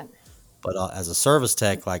that. Yeah. But as a service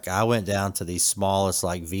tech, like I went down to the smallest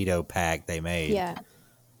like Vito pack they made. Yeah.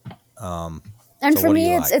 Um, And So for what do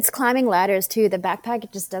me, you it's like? it's climbing ladders too. The backpack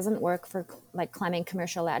it just doesn't work for like climbing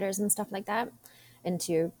commercial ladders and stuff like that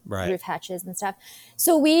into Right. roof hatches and stuff.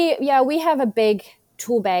 So we have a big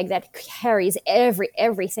tool bag that carries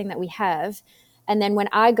everything that we have. And then when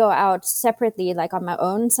I go out separately, like on my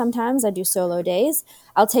own, sometimes I do solo days.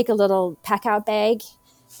 I'll take a little pack out bag,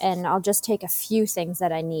 and I'll just take a few things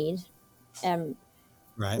that I need.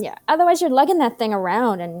 right. Yeah. Otherwise, you're lugging that thing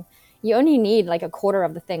around, and you only need like a quarter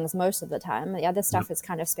of the things most of the time. The other stuff is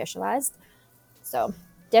kind of specialized. So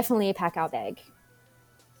definitely a pack out bag.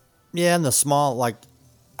 Yeah, and the small, like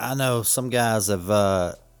I know some guys have.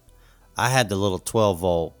 I had the little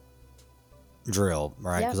 12-volt drill,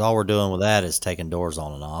 right? Yeah. Because all we're doing with that is taking doors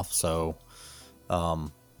on and off. So,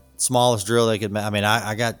 smallest drill they could. I mean,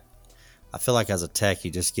 I feel like as a tech,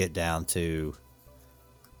 you just get down to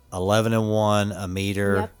 11 and 1, a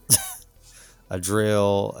meter, a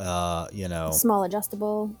drill. Small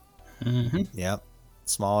adjustable. Yep,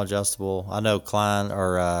 small adjustable. I know Klein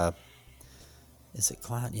or is it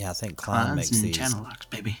Klein? Yeah, I think Klein Lines makes and these. channel locks,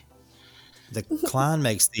 baby. The Klein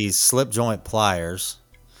makes these slip joint pliers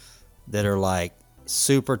that are like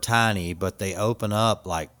super tiny, but they open up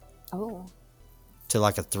like Oh, to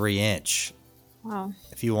like a 3-inch. wow.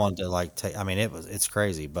 If you want to like take, I mean, it's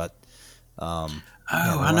crazy, but Oh, they're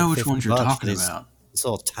I know like which ones you're $50 for talking these- about. This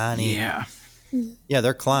little tiny, Yeah. yeah,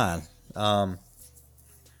 they're Klein.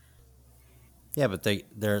 Yeah, but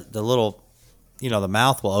they're the little, the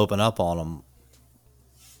mouth will open up on them.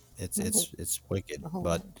 It's wicked,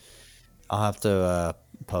 but I'll have to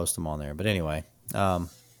post them on there. But anyway,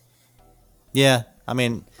 yeah, I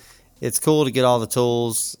mean, it's cool to get all the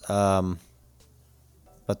tools, but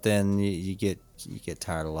then you get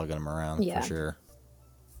tired of lugging them around Yeah. for sure.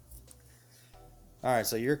 All right,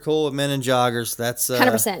 so you're cool with men and joggers. That's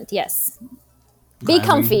 100%. Yes. I Be mean,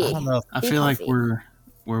 comfy. I don't know. I Be feel like comfy.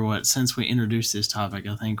 we're what, since we introduced this topic,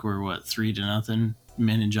 I think we're 3-0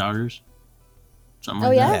 men and joggers. Something Oh,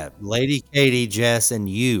 like yeah? Yeah, Lady Katie, Jess, and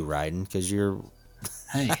you riding because you're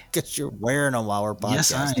that. Hey, wearing them while we're podcasting.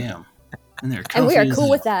 yes, I am. And they're And we are comfy as cool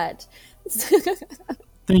hell. with that.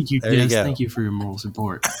 Thank you, There you Dennis. go. Thank you for your moral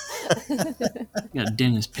support. Got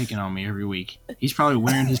Dennis picking on me every week. He's probably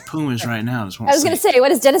wearing his Pumas right now. Just I was going to say,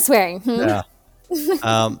 what is Dennis wearing? Yeah.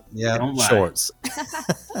 Yeah, Don't lie. shorts.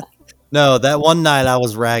 No, that one night I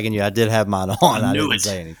was ragging you. I did have mine on. I I knew didn't it.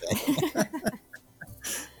 say anything.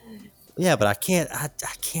 Yeah, but I can't. I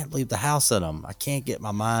can't leave the house in them. I can't get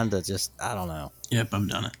my mind to just. I don't know. Yep, I've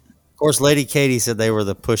done it. Of course, Lady Katie said they were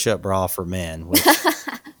the push-up bra for men, which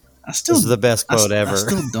I still this is the best quote I ever.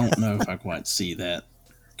 still don't know if I quite see that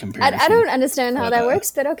comparison. I don't understand how that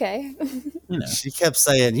works, but okay. You know, She kept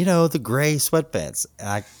saying, the gray sweatpants.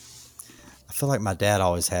 I feel like my dad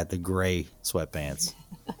always had the gray sweatpants.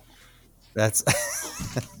 That's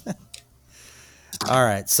all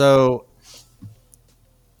right. So,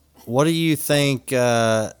 what do you think?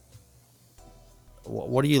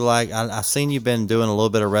 What do you like? I've seen you've been doing a little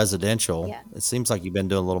bit of residential. Yeah. It seems like you've been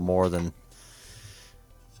doing a little more than.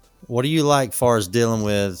 What do you like as far as dealing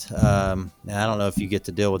with? And I don't know if you get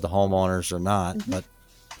to deal with the homeowners or not, but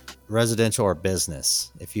residential or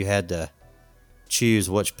business, if you had to choose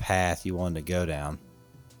which path you wanted to go down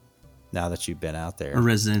now that you've been out there. or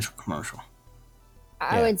residential commercial.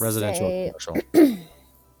 I would residential say or commercial.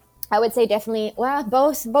 I would say definitely. Well,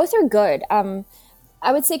 both are good.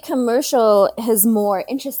 I would say commercial is more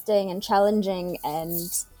interesting and challenging, and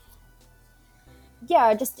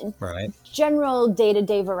just Right. general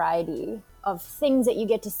day-to-day variety of things that you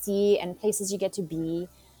get to see and places you get to be.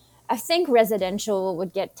 I think residential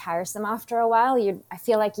would get tiresome after a while. I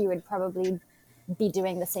feel like you would probably be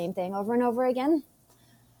doing the same thing over and over again.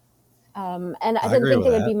 And I don't agree think with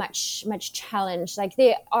there would that. be much challenge. Like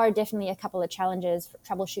there are definitely a couple of challenges for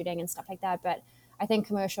troubleshooting and stuff like that, but I think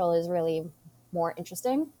commercial is really more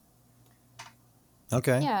interesting.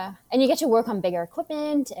 Okay. Yeah, and you get to work on bigger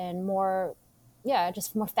equipment and more,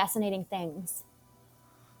 just more fascinating things.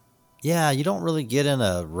 Yeah, you don't really get in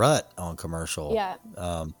a rut on commercial. Yeah,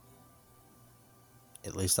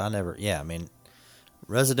 At least I never. Yeah, I mean,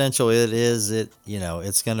 residential.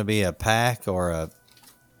 It's going to be a pack or a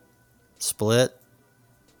split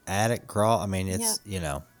attic crawl. I mean, it's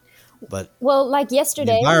but well, like the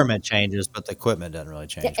yesterday. environment changes, but the equipment doesn't really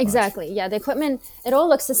change. Yeah, much. exactly. Yeah, the equipment, it all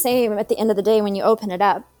looks the same at the end of the day when you open it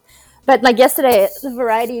up. But like yesterday, the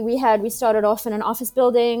variety we started off in an office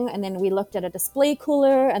building, and then we looked at a display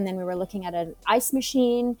cooler, and then we were looking at an ice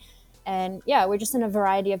machine. And we're just in a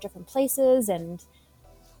variety of different places. And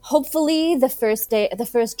hopefully the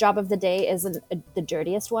first job of the day isn't the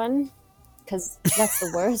dirtiest one, because that's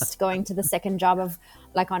the worst. Going to the second job of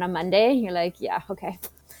like on a Monday, you're like, yeah, okay,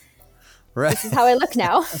 Right. this is how I look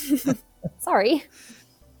now. Sorry.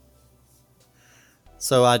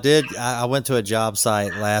 So I went to a job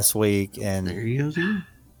site last week, and There you go,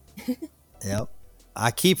 dude. yep,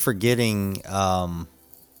 I keep forgetting that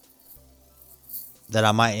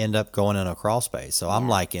I might end up going in a crawl space. So I'm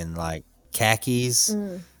like in like khakis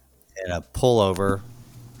and a pullover,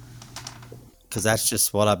 because that's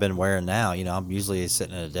just what I've been wearing now. I'm usually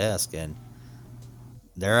sitting at a desk, and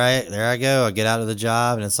there I go. I get out of the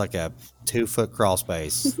job, and it's like a 2-foot crawl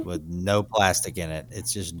space with no plastic in it.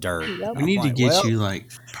 It's just dirt. Yep. We need I'm to like, get well- you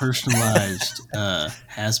like personalized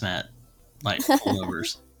hazmat like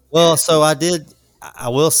pullovers. Well, so I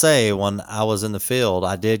will say, when I was in the field,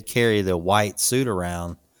 I did carry the white suit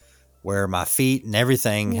around where my feet and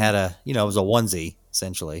everything had it was a onesie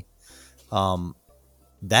essentially.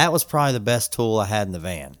 That was probably the best tool I had in the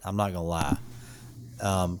van. I'm not going to lie.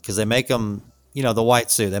 Cause they make them, the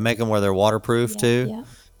white suit, they make them where they're waterproof too.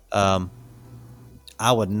 Yeah.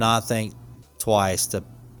 I would not think twice to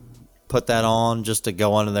put that on just to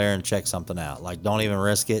go under there and check something out. Like, don't even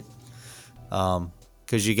risk it.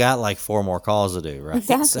 Because you got like 4 more calls to do, right?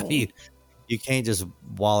 Exactly. So you can't just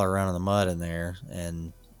waller around in the mud in there.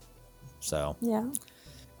 And so, Yeah.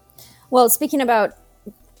 Well, speaking about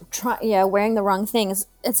wearing the wrong things,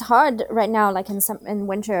 it's hard right now. Like in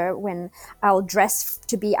winter, when I'll dress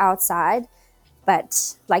to be outside,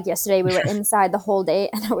 but like yesterday we were inside the whole day,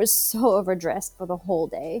 and I was so overdressed for the whole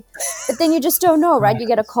day. But then you just don't know, right? You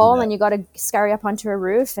get a call and you got to scurry up onto a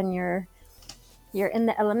roof, and you're in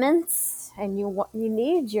the elements, and you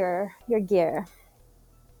need your gear.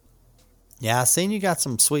 yeah, I seen you got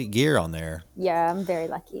some sweet gear on there. Yeah, I'm very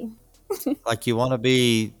lucky. Like, you want to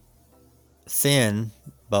be thin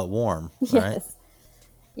but warm, right? Yes.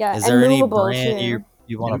 Yeah. Is and there any movable, brand too.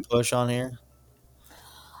 you want to push on here?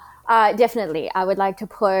 Definitely. I would like to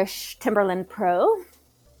push Timberland Pro.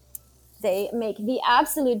 They make the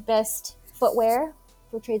absolute best footwear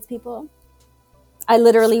for tradespeople. I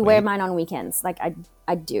literally wear mine on weekends. Like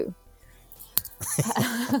I do.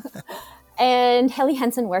 And Helly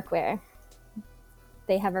Hansen Workwear.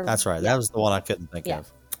 They have a. That's right. Yeah, That was the one I couldn't think yeah.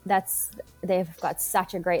 of. They've got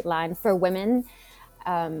such a great line for women.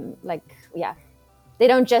 They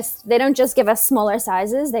don't just give us smaller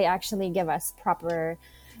sizes. They actually give us proper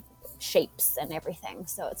shapes and everything.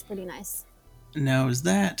 So it's pretty nice. Now, is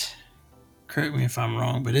that, correct me if I'm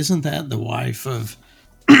wrong, but isn't that the wife of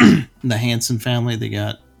the Hanson family that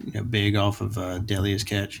got big off of Delia's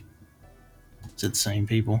Catch? Is it the same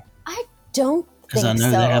people? I don't Because I think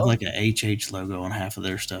know so. they have like a HH logo on half of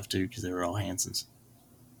their stuff too, because they were all Hansons.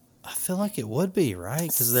 I feel like it would be, right?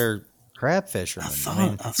 Because they're crab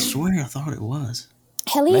fishermen. I swear I thought it was.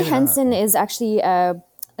 Helly Maybe not. Hansen is actually a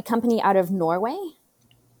company out of Norway.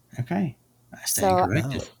 Okay. I stand So-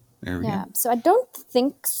 corrected. There we Yeah, go. so I don't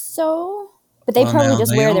think so. But they Well, probably now,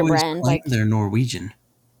 just they wear their always brand. claim Like, they're Norwegian.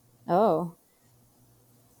 oh.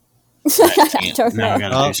 I I don't now I know.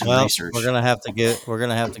 gotta Oh, do some well, research. we're gonna have to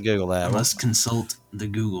Google I that. must consult the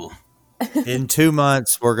Google. In 2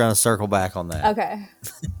 months, we're gonna circle back on that. Okay.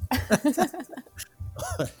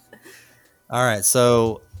 All right,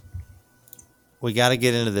 so we got to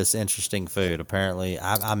get into this interesting food. Apparently,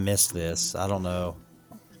 I missed this. I don't know.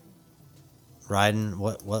 Ryden,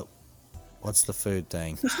 what's the food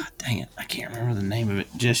thing? Dang it, I can't remember the name of it.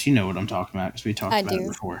 Jess, you know what I'm talking about because we talked I about do. it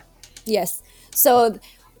before. Yes. So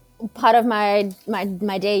part of my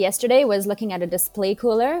day yesterday was looking at a display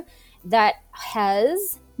cooler that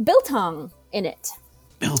has biltong in it.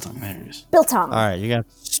 Biltong, there it is. Biltong. All right, you got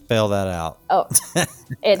to spell that out. Oh,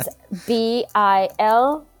 it's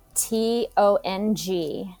Biltong.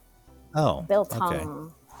 Oh, Biltong.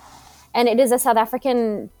 okay. And it is a South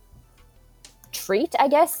African treat, I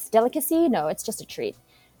guess. Delicacy? No, it's just a treat.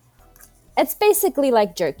 It's basically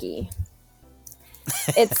like jerky.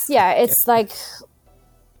 It's like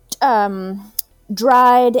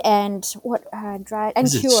dried and dried and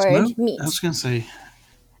Is it cured smoked? meat. I was gonna say,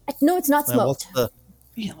 No, it's not Now, smoked.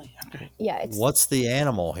 really? Okay. Yeah, what's the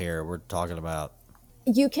animal here we're talking about?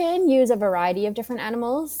 you can use a variety of different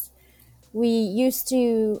animals. We used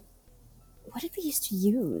to. What did we used to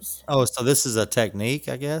use? Oh, so this is a technique,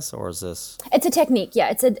 I guess, or is this? It's a technique.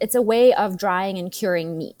 Yeah, it's a way of drying and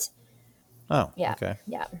curing meat. Oh, Yeah. okay.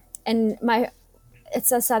 Yeah. And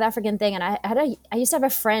it's a South African thing. And I used to have a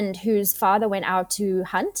friend whose father went out to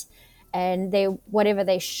hunt, and whatever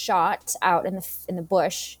they shot out in the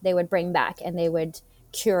bush, they would bring back and they would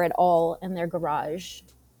cure it all in their garage.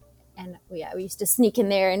 And we used to sneak in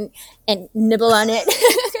there and nibble on it.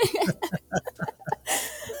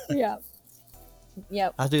 Yeah.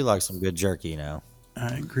 Yep. I do like some good jerky now.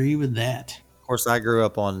 I agree with that. Of course, I grew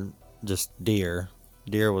up on just deer.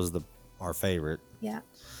 Deer was our favorite, Yeah.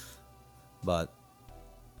 but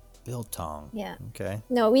biltong. Yeah. Okay.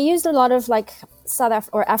 No, we used a lot of like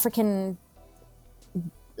or African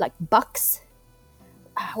like bucks.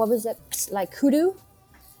 What was it? Like hoodoo.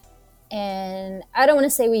 And I don't want to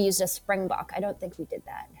say we used a springbok. I don't think we did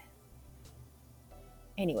that.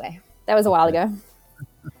 Anyway, that was a while ago.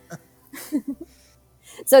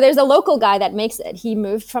 So there's a local guy that makes it. He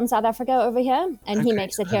moved from South Africa over here, and he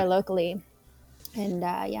makes it here locally. And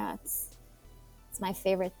it's my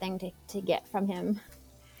favorite thing to get from him.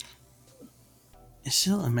 It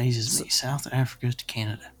still amazes me. South Africa to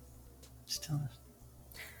Canada. Still is.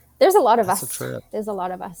 There's a lot of That's us. a trip. There's a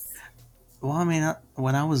lot of us. Well, I mean,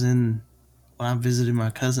 when I visited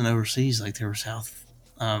my cousin overseas, like there were South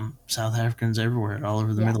Africans everywhere, all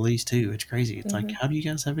over the Middle East too. It's crazy. It's like, how do you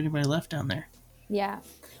guys have anybody left down there? Yeah.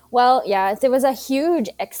 Well, yeah, there was a huge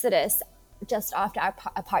exodus just after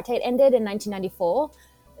apartheid ended in 1994.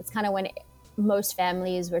 It's kind of when most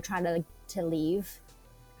families were trying to leave.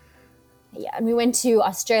 Yeah, and we went to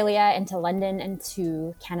Australia and to London and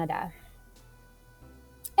to Canada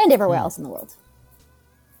and everywhere else in the world.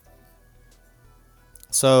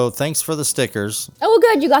 So thanks for the stickers. Oh, well,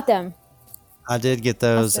 good. You got them. I did get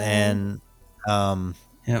those, Awesome. and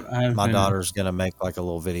Yeah, my daughter's gonna make like a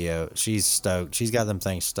little video. She's stoked. She's got them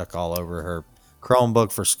things stuck all over her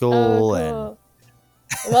Chromebook for school, and Oh,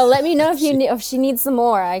 cool. Well, let me know if she needs some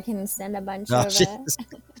more. I can send a bunch No, over. she's-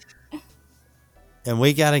 and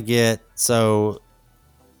we got to get, so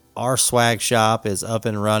our swag shop is up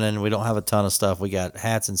and running. We don't have a ton of stuff. We got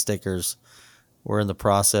hats and stickers. We're in the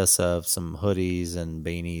process of some hoodies and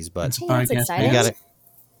beanies, but It's a Hey, that's podcast. exciting.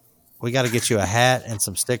 we got to get you a hat and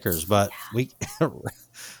some stickers. But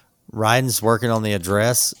Ryden's working on the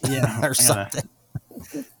address Yeah, or something.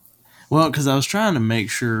 Well, because I was trying to make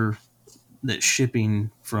sure that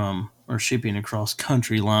shipping across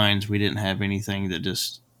country lines, we didn't have anything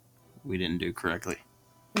that we didn't do correctly.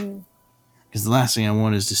 Because the last thing I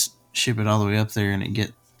want is to ship it all the way up there and it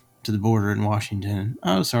get to the border in Washington. And,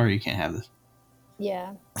 oh, sorry, you can't have this.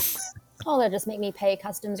 Yeah. Oh, they'll just make me pay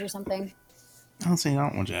customs or something. I don't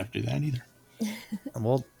want you to have to do that either.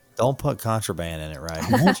 Well, don't put contraband in it, right?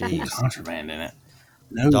 I won't put Jeez. contraband in it.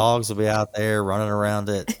 No, Dogs will be out there running around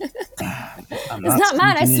it. I'm It's not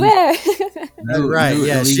mine, I sneaking in. swear. No, Right, no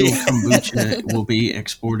yeah, illegal kombucha will be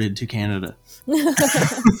exported to Canada.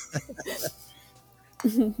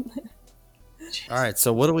 All right,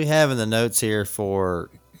 so what do we have in the notes here for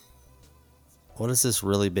what is this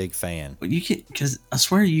really big fan? Well, you can, because I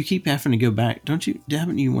swear you keep having to go back. Don't you?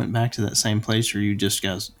 Haven't you went back to that same place, or you just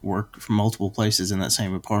guys work from multiple places in that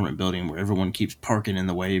same apartment building where everyone keeps parking in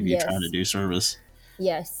the way of you Yes. trying to do service?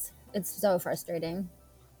 Yes, it's so frustrating.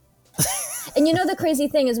 And you know the crazy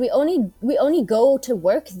thing is we only go to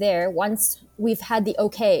work there once we've had the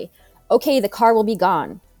okay, the car will be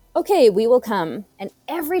gone. Okay, we will come. And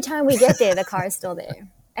every time we get there, the car is still there.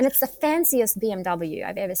 And it's the fanciest BMW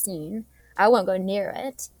I've ever seen. I won't go near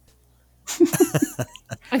it.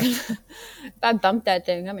 If I bump that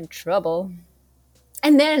thing, I'm in trouble.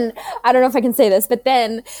 And then, I don't know if I can say this, but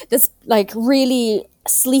then this like really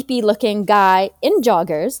sleepy looking guy in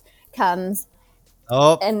joggers comes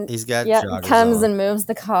Oh, and he's got yeah, joggers comes on. and moves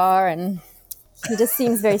the car, and he just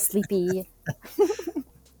seems very sleepy.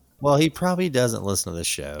 Well, he probably doesn't listen to this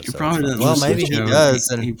show. He so probably it's fine. doesn't Well, listen to maybe the he show. does,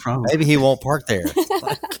 and He probably- maybe he won't park there.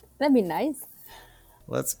 That'd be nice.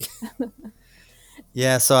 Let's.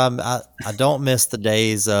 Yeah, so I don't miss the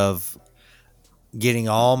days of getting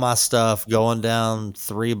all my stuff, going down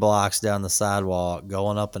 3 blocks down the sidewalk,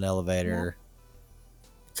 going up an elevator,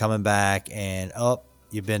 coming back, and up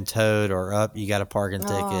you've been towed, or up you got a parking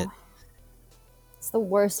ticket. It's the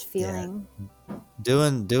worst feeling.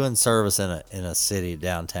 Doing service in a city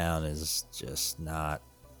downtown is just not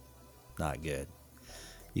good.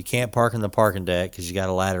 You can't park in the parking deck because you got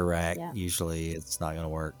a ladder rack. Yeah. Usually, it's not going to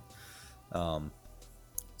work.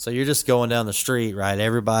 So you're just going down the street, right?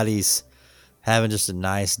 Everybody's having just a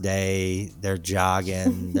nice day. They're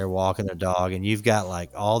jogging, they're walking their dog, and you've got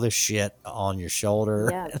like all this shit on your shoulder.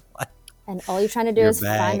 Yeah. And all you're trying to do Your is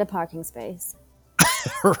bag. find a parking space.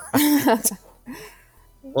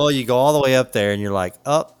 Well, you go all the way up there, and you're like,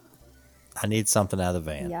 "Oh, I need something out of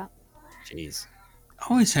the van." Yeah. Jeez. I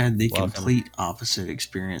always had the Welcome. complete opposite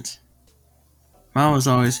experience. Mine was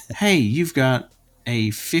always, hey, you've got a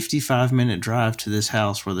 55-minute drive to this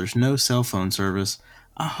house where there's no cell phone service.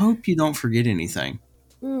 I hope you don't forget anything.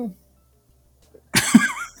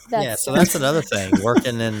 Yeah, so that's another thing.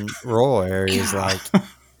 Working in rural areas, like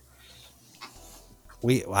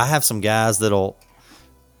I have some guys that'll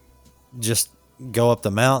just go up the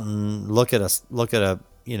mountain, look at a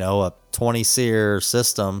a 20 SEER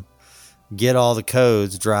system, get all the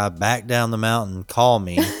codes, drive back down the mountain, call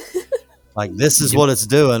me. Like, this is what it's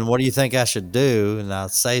doing. What do you think I should do? And I'll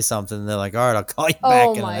say something, and they're like, all right, I'll call you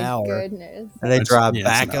back in an hour. Goodness. And they drive Yeah,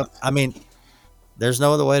 back it's up. I mean, there's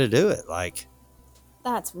no other way to do it. Like,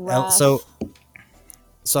 That's rough. so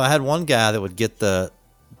I had one guy that would get a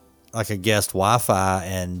guest Wi-Fi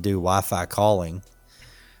and do Wi-Fi calling.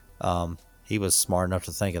 He was smart enough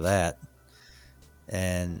to think of that.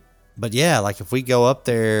 But yeah, like if we go up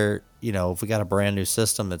there, if we got a brand new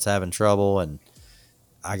system that's having trouble and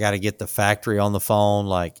I got to get the factory on the phone,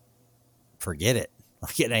 like, forget it.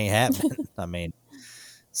 Like, it ain't happening. I mean,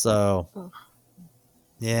 so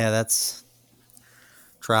yeah, that's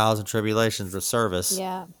trials and tribulations with service.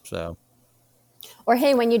 Yeah. So. Or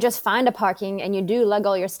hey, when you just find a parking and you do lug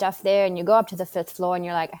all your stuff there and you go up to the 5th floor and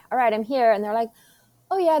you're like, all right, I'm here. And they're like,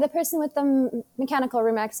 oh yeah, the person with the mechanical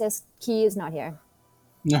room access key is not here.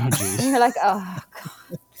 No, And jeez. you're like, oh,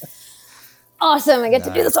 God. Awesome. I get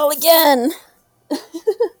to do this all again.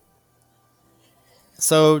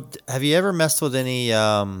 So, have you ever messed with any,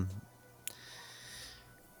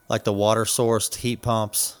 like the water sourced heat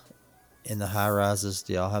pumps in the high rises?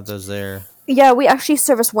 Do y'all have those there? Yeah, we actually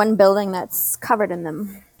service one building that's covered in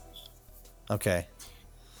them. Okay.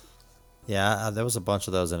 Yeah, there was a bunch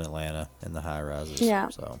of those in Atlanta in the high rises. Yeah.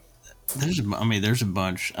 So, There's a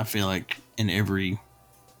bunch. I feel like in every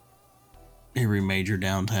major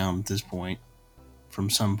downtown at this point, from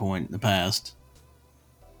some point in the past,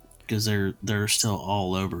 because they're still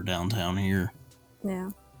all over downtown here.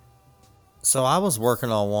 Yeah. so I was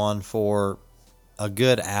working on one for a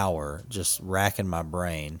good hour, just racking my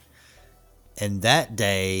brain. And that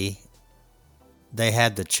day, they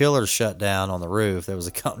had the chillers shut down on the roof. There was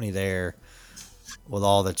a company there with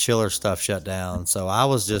all the chiller stuff shut down. So I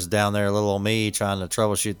was just down there, little old me, trying to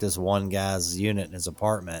troubleshoot this one guy's unit in his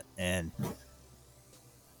apartment, and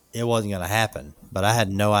it wasn't going to happen. But I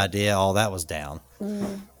had no idea all that was down.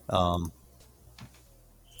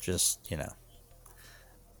 Just,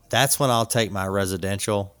 that's when I'll take my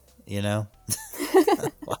residential,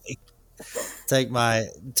 like take my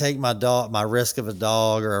dog, my risk of a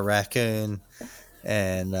dog or a raccoon,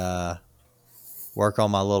 and work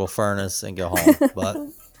on my little furnace and go home. But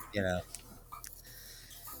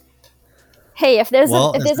Hey, if there's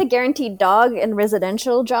Well, if there's a guaranteed dog in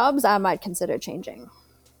residential jobs, I might consider changing.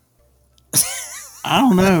 I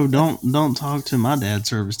don't know. Don't talk to my dad's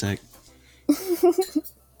service tech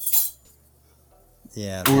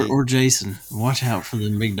Yeah. or Jason. Watch out for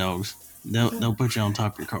the big dogs. They'll put you on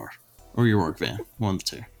top of your car or your work van. One of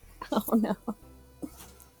the two. Oh no.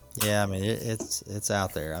 Yeah, I mean it's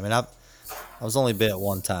out there. I mean I was only bit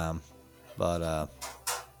one time, but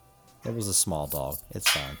it was a small dog. It's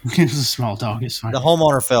fine. It's a small dog. It's fine. The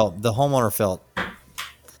homeowner felt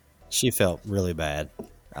she felt really bad.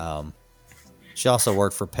 She also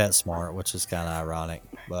worked for PetSmart, which is kind of ironic.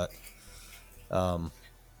 But all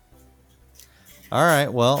right,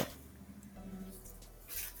 well,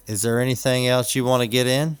 is there anything else you want to get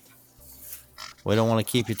in? We don't want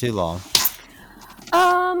to keep you too long.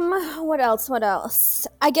 What else? What else?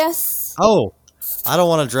 I guess. Oh, I don't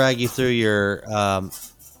want to drag you through your.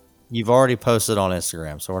 You've already posted on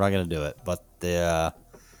Instagram, so we're not going to do it. But the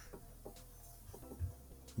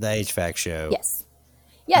HVAC show.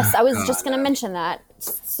 Yes, I was just going to mention that.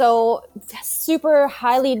 So super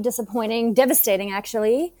highly disappointing, devastating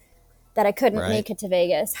actually, that I couldn't make it to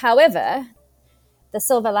Vegas. However, the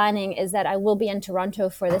silver lining is that I will be in Toronto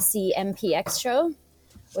for the CMPX show,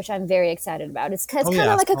 which I'm very excited about. It's kind of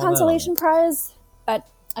like a consolation prize, but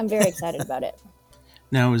I'm very excited about it.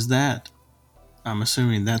 Now, is that? I'm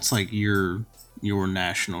assuming that's like your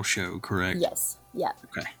national show, correct? Yes. Yeah.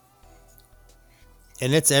 Okay.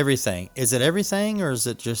 And it's everything. Is it everything, or is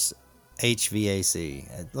it just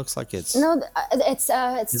HVAC? It looks like it's. No, it's.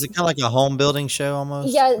 Is it kind of like a home building show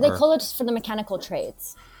almost? Yeah, they call it for the mechanical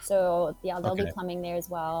trades. So yeah, there'll be plumbing there as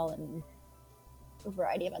well, and a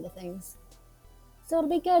variety of other things. So it'll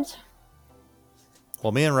be good.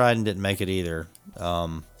 Well, me and Ryden didn't make it either. For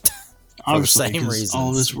the Obviously, same reasons. all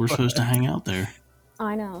of us were supposed to hang out there.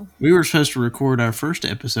 I know. We were supposed to record our first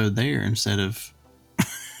episode there instead of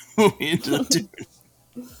what we ended up doing.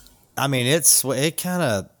 I mean, it's weird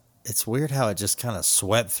how it just kind of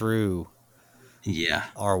swept through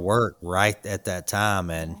our work right at that time,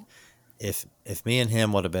 and if me and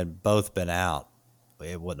him would have both been out,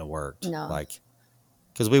 it wouldn't have worked. No,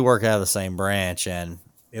 because we work out of the same branch, and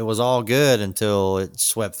it was all good until it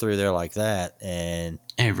swept through there like that, and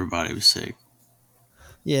everybody was sick.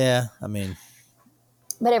 Yeah, I mean,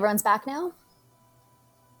 but everyone's back now.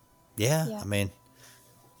 Yeah. I mean,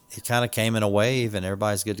 it kind of came in a wave, and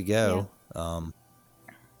everybody's good to go. Yeah.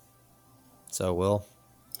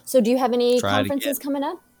 So do you have any conferences coming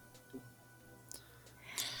up?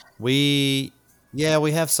 We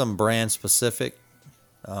have some brand specific.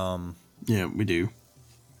 Yeah, we do.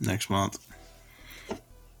 Next month.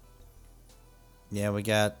 Yeah, we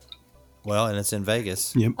got. Well, and it's in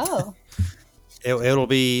Vegas. Yep. Oh. It'll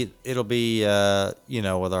be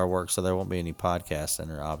with our work, so there won't be any podcasts in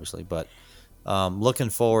there, obviously. But looking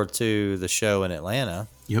forward to the show in Atlanta.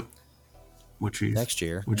 Yep. Next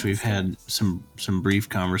year, which we've had some brief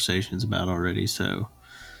conversations about already. So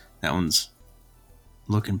that one's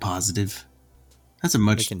looking positive. That's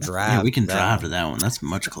we can drive. Yeah, we can drive to that one. That's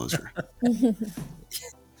much closer.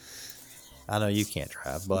 I know you can't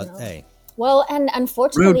drive, but hey. Well, and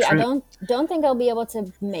unfortunately, I don't think I'll be able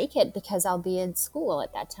to make it because I'll be in school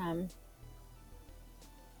at that time.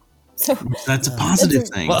 So that's a positive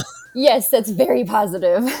thing. Well, yes, that's very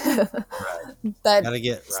positive. But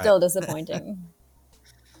still disappointing.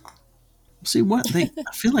 See I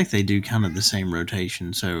feel like they do kind of the same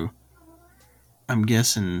rotation. So I'm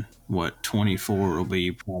guessing 24 will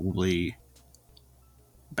be probably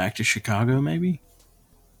back to Chicago, maybe,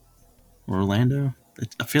 or Orlando.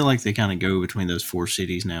 I feel like they kind of go between those four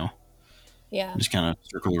cities now. Yeah. Just kind of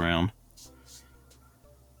circle around.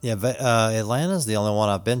 Yeah, Atlanta's the only one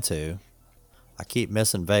I've been to. I keep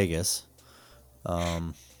missing Vegas.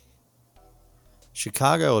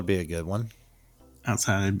 Chicago would be a good one.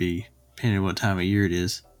 Outside, it'd be depending on what time of year it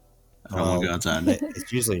is. I don't want to go outside.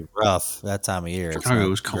 It's usually rough that time of year. Chicago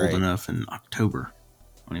was cold enough in October.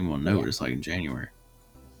 I don't even want to know what it's like in January.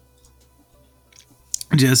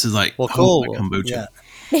 Jess is like, cool. Kombucha.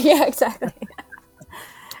 Yeah, exactly.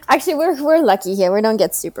 Actually, we're lucky here. We don't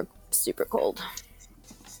get super super cold.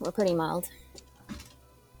 We're pretty mild.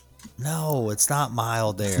 No, it's not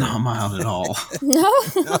mild there. It's not mild at all. No.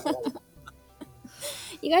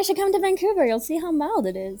 You guys should come to Vancouver. You'll see how mild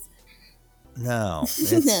it is. No.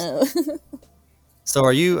 No. So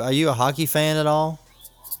are you a hockey fan at all?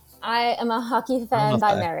 I am a hockey fan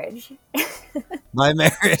by marriage. By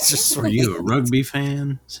marriage. Were you a rugby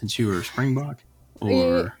fan since you were a Springbok?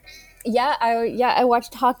 Or I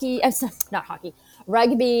watched hockey. Not hockey.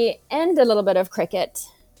 Rugby and a little bit of cricket.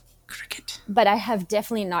 But I have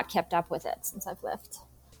definitely not kept up with it since I've left.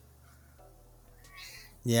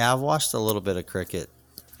 Yeah, I've watched a little bit of cricket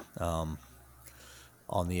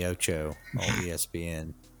on the Ocho on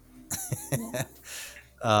ESPN.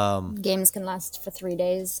 Games can last for 3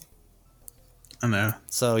 days. I know.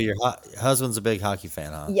 So your husband's a big hockey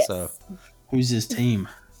fan, huh? Yes. So Who's his team?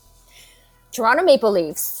 Toronto Maple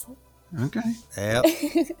Leafs. Okay. yep,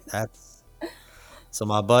 that's so.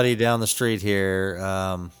 My buddy down the street here,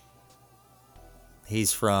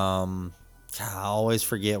 he's from. God, I always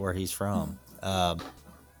forget where he's from.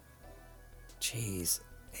 Jeez,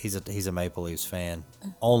 he's a Maple Leafs fan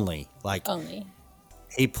only. Like Only.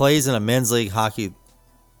 he plays in a men's league hockey,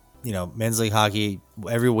 men's league hockey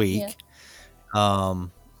every week.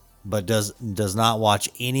 But does not watch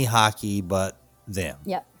any hockey but them.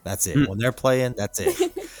 Yep. That's it. When they're playing, that's it.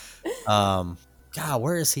 God,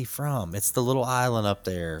 where is he from? It's the little island up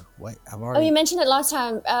there. Wait, I've already. Oh, you mentioned it last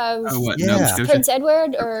time. What? Yeah. Nova Scotia? Prince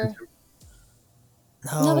Edward or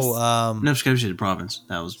No, Nova Scotia, the province.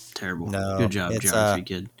 That was terrible. No, Good job, it's, geography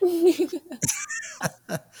kid.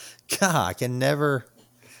 God, I can never.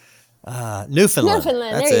 Newfoundland.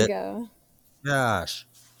 Newfoundland. That's There you it. go. Gosh.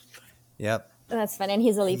 Yep. That's funny. And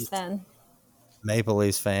he's a Leafs fan. Maple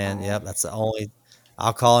Leafs fan. Yep. That's the only.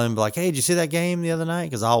 I'll call him and be like, "Hey, did you see that game the other night?"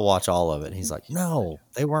 Because I'll watch all of it. And he's like, "No,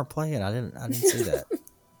 they weren't playing. I didn't see that." I'm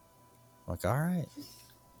like, all right.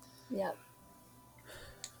 Yep.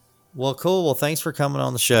 Well, cool. Well, thanks for coming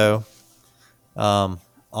on the show.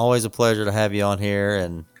 Always a pleasure to have you on here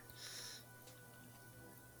and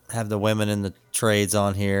have the women in the trades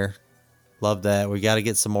on here. Love that. We got to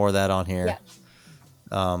get some more of that on here.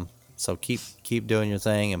 Yeah. So keep doing your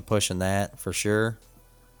thing and pushing that for sure.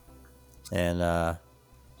 And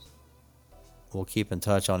we'll keep in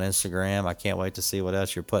touch on Instagram. I can't wait to see what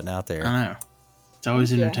else you're putting out there. I know. It's always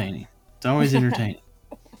Thank you. entertaining. It's always entertaining.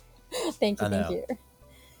 Thank you. I know. Thank you.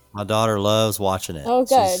 My daughter loves watching it. Oh,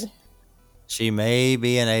 good. She may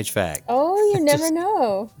be an HVAC. Oh, you never Just-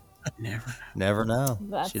 know. Never know.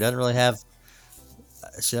 That's- She doesn't really have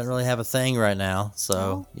a thing right now, so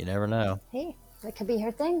Oh. you never know. Hey, that could be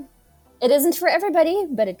her thing. It isn't for everybody,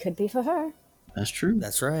 but it could be for her. That's true.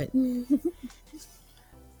 That's right.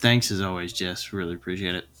 Thanks as always, Jess. Really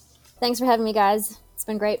appreciate it. Thanks for having me, guys. It's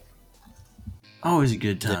been great. Always a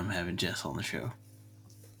good time having Jess on the show.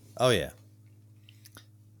 Oh yeah.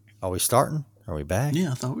 Are we starting? Are we back?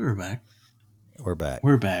 Yeah, I thought we were back. We're back.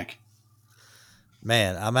 We're back.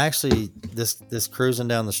 Man, I'm actually this cruising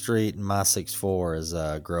down the street and my 6'4" is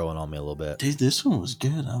growing on me a little bit. Dude, this one was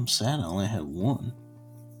good. I'm sad I only had one.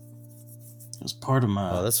 It was part of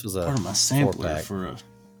my Well, this was a part of my sampler 4-pack. for a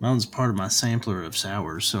mine was part of my sampler of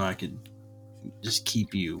sours, so I could just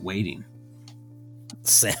keep you waiting.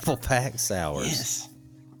 Sample pack sours. Yes.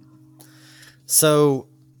 So,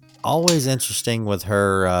 always interesting with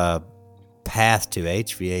her path to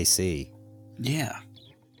HVAC. Yeah.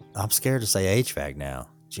 I'm scared to say HVAC now.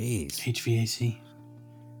 Jeez. HVAC.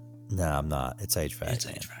 No, I'm not. It's HVAC. It's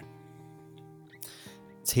man. HVAC.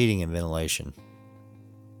 It's heating and ventilation.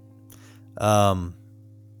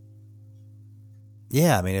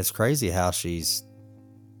 Yeah, I mean, it's crazy how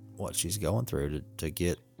what she's going through to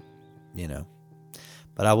get,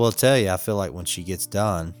 But I will tell you, I feel like when she gets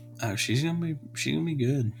done, Oh, she's gonna be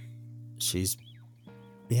good. she's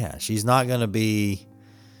not going to be,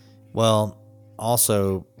 well,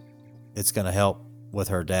 also it's going to help with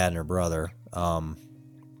her dad and her brother,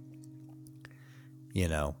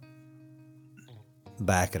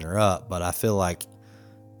 backing her up. But I feel like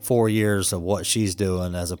 4 years of what she's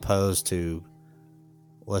doing as opposed to,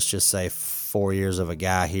 let's just say 4 years of a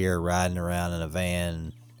guy here riding around in a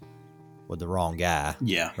van with the wrong guy.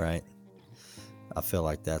 Yeah. Right. I feel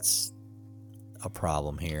like that's a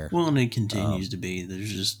problem here. Well, and it continues to be.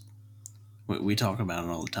 There's just we talk about it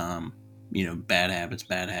all the time. Bad habits,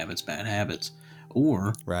 bad habits, bad habits.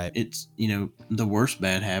 Or Right. it's the worst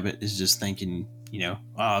bad habit is just thinking oh,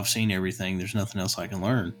 I've seen everything. There's nothing else I can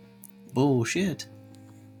learn. Bullshit.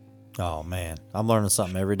 Oh man, I'm learning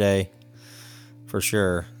something every day, for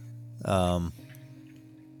sure. I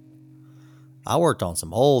worked on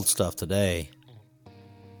some old stuff today,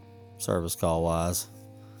 service call wise.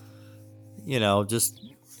 Just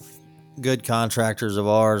good contractors of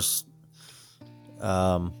ours.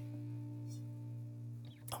 I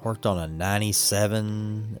worked on a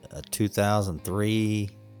 97, a 2003.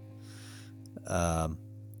 I've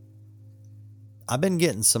been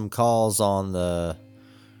getting some calls on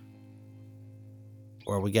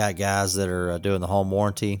where we got guys that are doing the home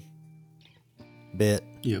warranty bit.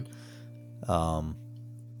 Yep.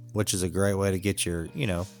 Which is a great way to get your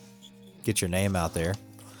name out there.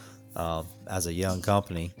 As a young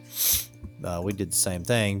company, we did the same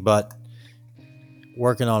thing, but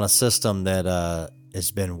working on a system that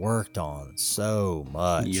has been worked on so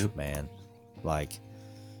much, Yep. man. Like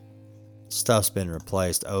stuff's been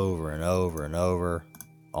replaced over and over and over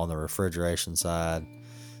on the refrigeration side,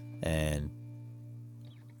 and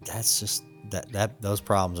that's just that those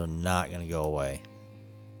problems are not going to go away,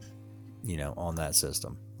 you know, on that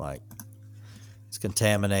system. Like, it's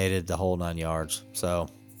contaminated the whole 9 yards. So,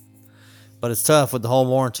 but it's tough with the home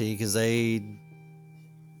warranty because they,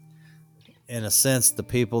 in a sense, the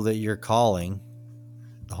people that you're calling,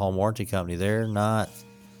 the home warranty company, they're not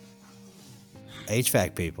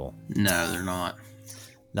HVAC people. No, they're not.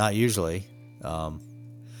 Not usually.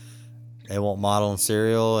 They want model and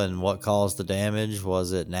serial and what caused the damage.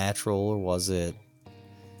 Was it natural or was it?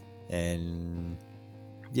 And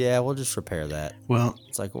yeah, we'll just repair that. Well,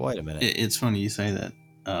 It's like, wait a minute. it's funny you say that.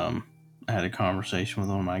 I had a conversation with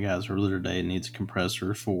one of my guys earlier today. It needs a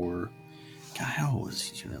compressor for. God, how old was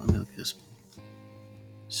he? Let me look at this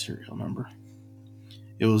serial number.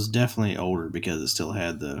 It was definitely older because it still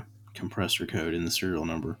had the compressor code in the serial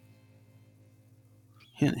number.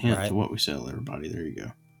 Hint Right. to what we sell, everybody. There you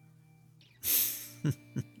go. Dang,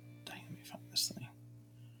 let me find this thing.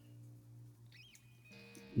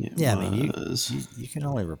 Yeah, I mean, was, you can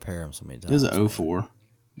only repair them so many times. it was an 04,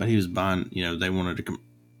 but he was buying, they wanted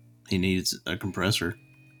he needs a compressor,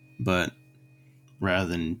 but rather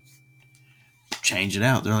than change it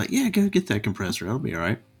out, they're like, yeah, go get that compressor. It'll be all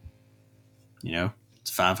right.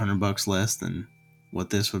 It's $500 less than what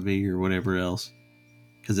this would be or whatever else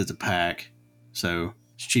because it's a pack. So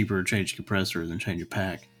it's cheaper to change a compressor than change a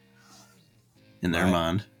pack in their Right.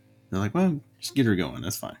 mind. They're like, well, just get her going.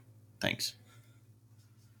 That's fine. Thanks.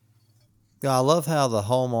 Yeah, I love how the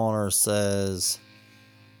homeowner says,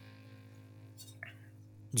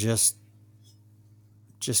 just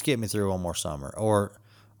get me through one more summer, or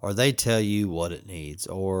they tell you what it needs,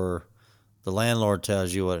 or the landlord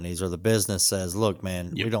tells you what it needs, or the business says, look,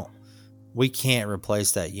 man, Yep. we can't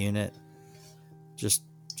replace that unit. Just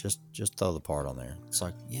throw the part on there. It's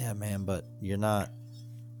like, yeah, man, but you're not.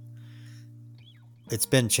 It's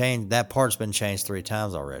been changed. That part's been changed 3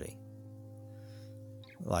 times already.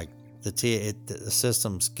 Like the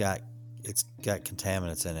system's got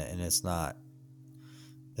contaminants in it, and it's not.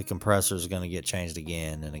 The compressor is going to get changed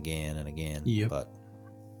again and again and again. Yep. But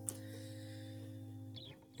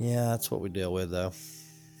yeah, that's what we deal with, though.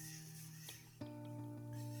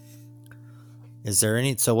 Is there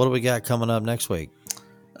any? So what do we got coming up next week?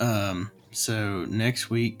 So next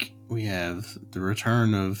week we have the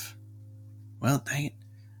return of. Well, dang it!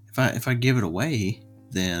 If I give it away,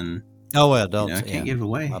 then Oh well, don't. I can't give it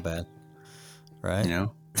away. My bad. Right.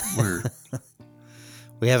 We're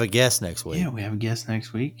We have a guest next week. yeah, we have a guest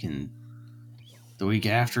next week, and the week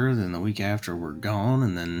after, then the week after we're gone,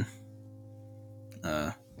 and then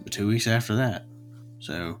the 2 weeks after that.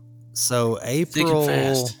 So thick and April.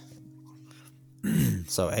 fast.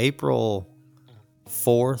 So April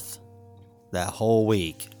 4th, that whole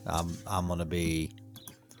week, I'm gonna be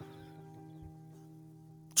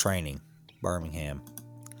training Birmingham.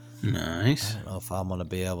 Nice. I don't know if I'm gonna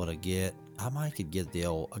be able to get. I might could get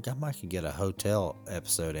a hotel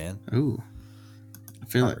episode in. Ooh, I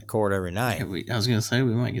feel I like record every night. I was gonna say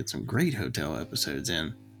we might get some great hotel episodes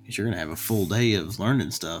in because you're gonna have a full day of learning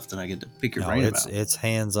stuff that I get to pick your brain about. It's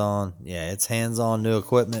hands on. Yeah, it's hands on new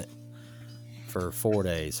equipment for 4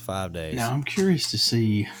 days, 5 days. Now I'm curious to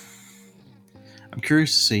see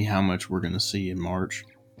how much we're gonna see in March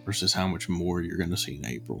versus how much more you're gonna see in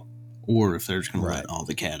April, or if they're just gonna Right. let all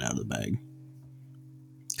the cat out of the bag.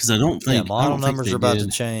 Because I don't think model think numbers they are about did.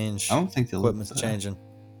 to change. I don't think they'll Equipment's let changing.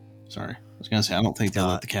 Sorry, I was gonna say I don't think they'll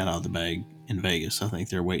Not. let the cat out of the bag in Vegas. I think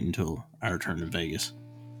they're waiting until our turn to Vegas.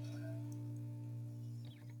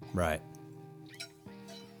 Right.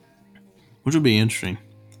 Which will be interesting.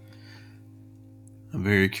 I'm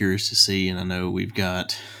very curious to see, and I know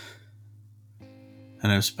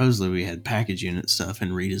supposedly we had package unit stuff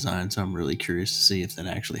and redesign, so I'm really curious to see if that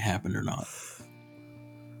actually happened or not.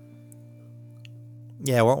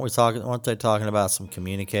 Yeah, weren't they talking about some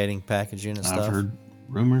communicating package unit stuff? I've heard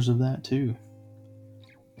rumors of that too.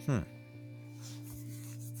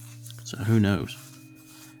 So who knows?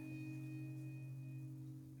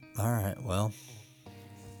 All right, well,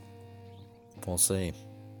 we'll see.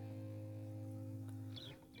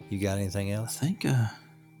 You got anything I else? think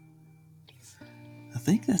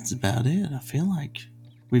that's about it. I feel like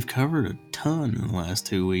we've covered a ton in the last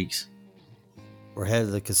 2 weeks. We're headed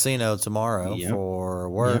to the casino tomorrow Yep. for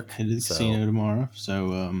work. Yep, headed to the so casino tomorrow.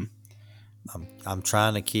 So I'm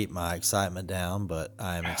trying to keep my excitement down, but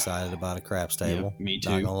I am excited about a craps table. Yep, me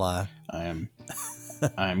Not too. gonna lie.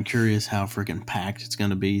 I'm curious how freaking packed it's going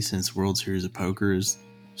to be since World Series of Poker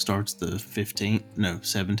starts the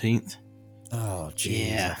 17th. Oh, jeez,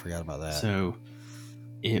 Yeah. I forgot about that. So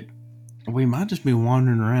We might just be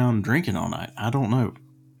wandering around drinking all night. I don't know.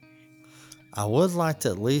 I would like to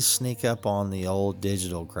at least sneak up on the old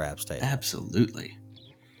digital craps table. Absolutely.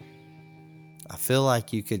 I feel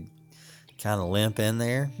like you could kind of limp in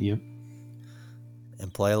there. Yep.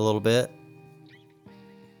 And play a little bit.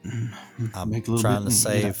 I'm trying to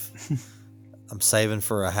save. Yeah. I'm saving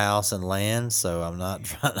for a house and land, so I'm not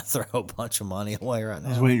trying to throw a bunch of money away right now.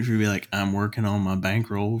 I was waiting for you to be like, I'm working on my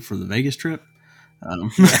bankroll for the Vegas trip.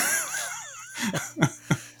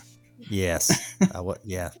 Yes.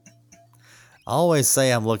 Yeah. I always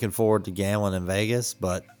say I'm looking forward to gambling in Vegas,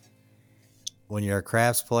 but when you're a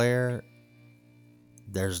craps player,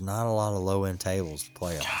 there's not a lot of low-end tables to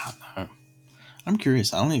play on. God, no. I'm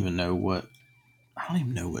curious. I don't even know what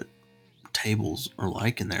tables are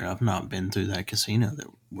like in there. I've not been through that casino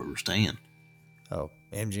where we're staying. Oh,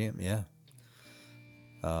 MGM, yeah.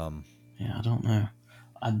 Yeah, I don't know.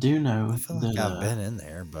 I do know. I feel like I've been in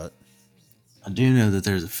there, but I do know that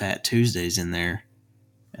there's a Fat Tuesdays in there,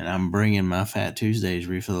 and I'm bringing my Fat Tuesdays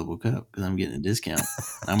refillable cup because I'm getting a discount.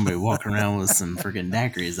 I'm gonna be walking around with some freaking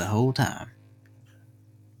daiquiris the whole time.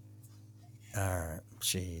 All right,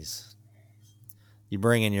 jeez. You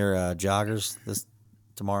bringing your joggers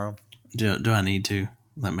tomorrow? Do I need to?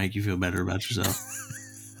 That make you feel better about yourself?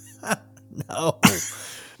 No.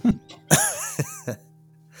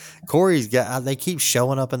 Corey's got. They keep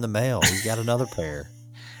showing up in the mail. He's got another pair.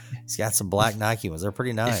 He's got some black Nike ones. They're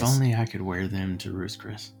pretty nice. If only I could wear them to Ruth's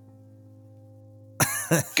Chris.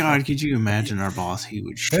 God, could you imagine our boss? He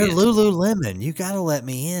would shit. They're Lululemon. You got to let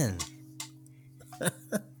me in.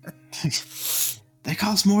 They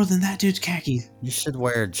cost more than that dude's khakis. You should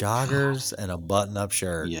wear joggers and a button-up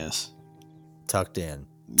shirt. Yes. Tucked in.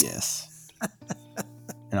 Yes.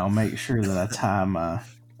 And I'll make sure that I tie my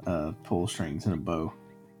pull strings in a bow.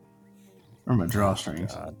 Or my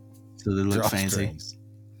drawstrings. God. So they look fancy.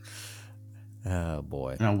 Oh,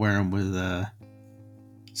 boy. And I'll wear them with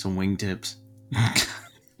some wingtips.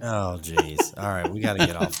 Oh, jeez. All right, we got to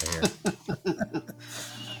get off of here.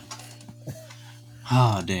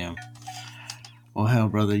 Oh, damn. Well, hell,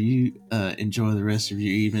 brother, you enjoy the rest of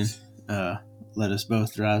your evening. Let us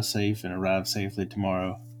both drive safe and arrive safely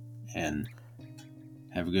tomorrow. And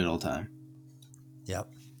have a good old time. Yep.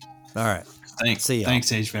 All right. Thanks. See ya.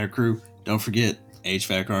 Thanks, HVAC crew. Don't forget,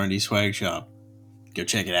 HVAC R&D Swag Shop. Go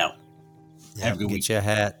check it out. Yep, Have a good week. Get you a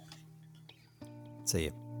hat. See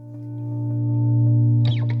you.